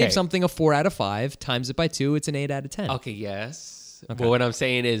 If you Okay. gave something a 4 out of 5, times it by 2, it's an 8 out of 10. Okay, yes. Okay. But what I'm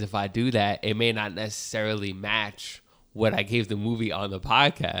saying is if I do that, it may not necessarily match what I gave the movie on the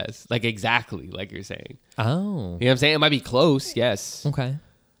podcast. Like exactly like you're saying. Oh. You know what I'm saying? It might be close, yes. Okay.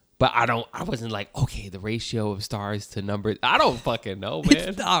 But I wasn't like, okay, the ratio of stars to numbers. I don't fucking know,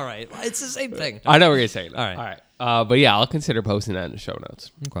 man. All right. It's the same thing. I know what you're saying. All right. All right. But yeah, I'll consider posting that in the show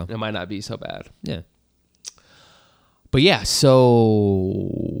notes. Okay. It might not be so bad. Yeah. But yeah,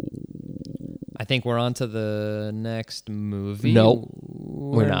 so I think we're on to the next movie. Nope,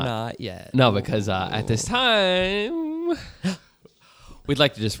 we're not. not yet. no, because at this time, we'd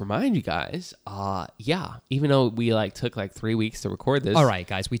like to just remind you guys, yeah, even though we took 3 weeks to record this. All right,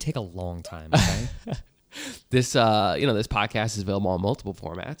 guys, we take a long time. Okay. This, this podcast is available on multiple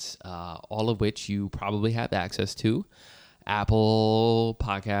formats, all of which you probably have access to: Apple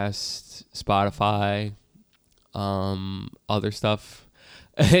Podcasts, Spotify, other stuff.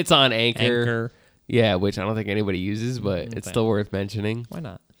 It's on Anchor. Yeah, which I don't think anybody uses, but it's still worth mentioning. Why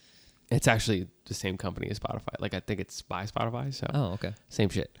not? It's actually the same company as Spotify. I think it's by Spotify, so Oh, okay. same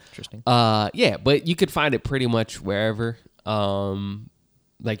shit. Interesting. Yeah, but you could find it pretty much wherever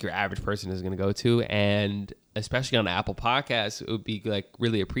your average person is going to go to, and especially on Apple Podcasts, it would be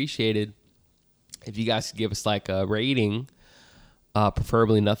really appreciated if you guys could give us a rating,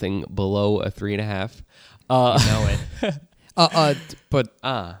 preferably nothing below a 3.5. Know it. But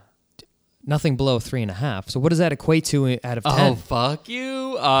nothing below 3.5. So what does that equate to out of 10? Oh, fuck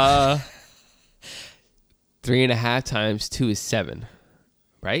you. 3.5 times 2 is 7,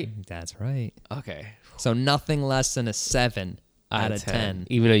 right? That's right. Okay. So nothing less than a 7 out of 10.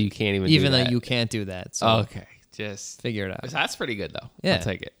 Even though you can't even Even do though that. you can't do that. So Okay. Just figure it out. that's pretty good though. Yeah. I'll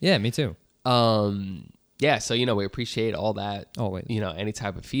take it. Yeah, me too. Yeah, so we appreciate all that. Always. Any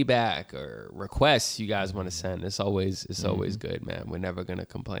type of feedback or requests you guys want to send. It's always good, man. We're never gonna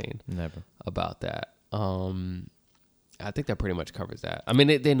complain Never. about that. I think that pretty much covers that. I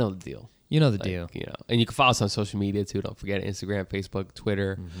mean, they know the deal. You know the deal. And you can follow us on social media too. Don't forget Instagram, Facebook,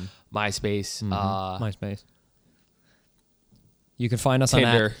 Twitter, MySpace. MySpace. You can find us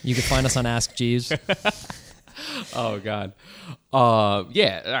Tinder. you can find us on Ask Jeeves. Oh God.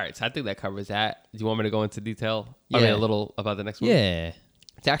 Yeah. All right. So I think that covers that. Do you want me to go into detail? I mean, Yeah. a little about the next movie. Yeah.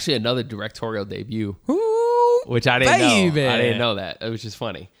 It's actually another directorial debut, Ooh, which I didn't baby. know. I didn't know that. It was just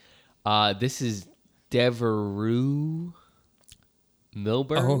funny. This is Devereux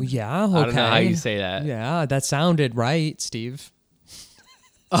Milburn. Oh yeah. Okay. I don't know how you say that. Yeah, that sounded right, Steve.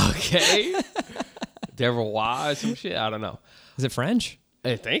 Okay. Devereux or some shit. I don't know. Is it French?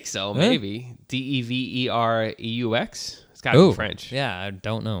 I think so. Huh? Maybe Devereux. It's got to be French. Yeah, I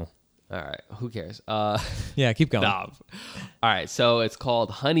don't know. All right, who cares? Yeah, keep going. All right, so it's called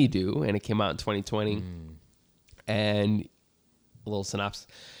Honeydew, and it came out in 2020. And a little synopsis: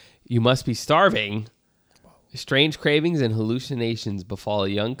 you must be starving. Strange cravings and hallucinations befall a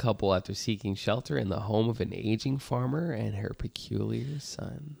young couple after seeking shelter in the home of an aging farmer and her peculiar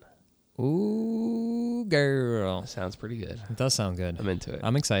son. Ooh, girl. Sounds pretty good. It does sound good. I'm into it.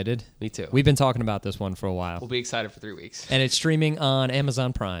 I'm excited. Me too. We've been talking about this one for a while. We'll be excited for 3 weeks. And it's streaming on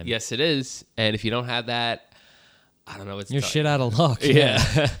Amazon Prime. Yes, it is. And if you don't have that, I don't know what's You're shit out of luck.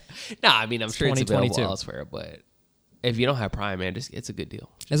 Yeah. No, I mean, I'm sure it's available 2022. elsewhere, but if you don't have Prime, man, it's a good deal.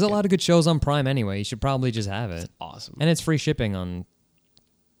 There's a lot of good shows on Prime anyway. You should probably just have it. Awesome. And it's free shipping on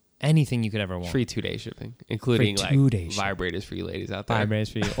anything you could ever want. Free 2-day shipping, including Free like 2-day vibrators for you ladies out there.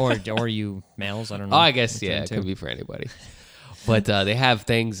 Vibrators for you. Or you males. I don't know. Oh, I guess, Which yeah, one it too. could be for anybody. But they have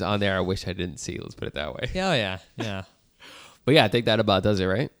things on there I wish I didn't see. Let's put it that way. Yeah, oh, yeah. Yeah. But yeah, I think that about does it,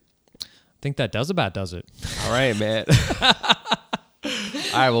 right? I think that does it. All right, man.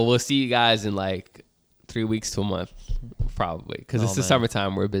 All right, well, we'll see you guys in like 3 weeks to a month, probably, because it's the man.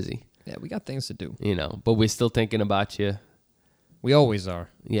 summertime. We're busy, Yeah, we got things to do. but we're still thinking about you. We always are.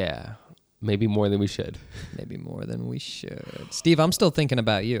 Yeah, maybe more than we should. Maybe more than we should. Steve, I'm still thinking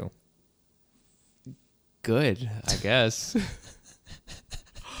about you. Good, I guess.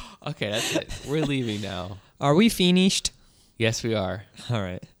 Okay, that's it. We're leaving now. Are we finished? Yes, we are. All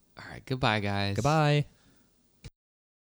right. All right, goodbye, guys. Goodbye.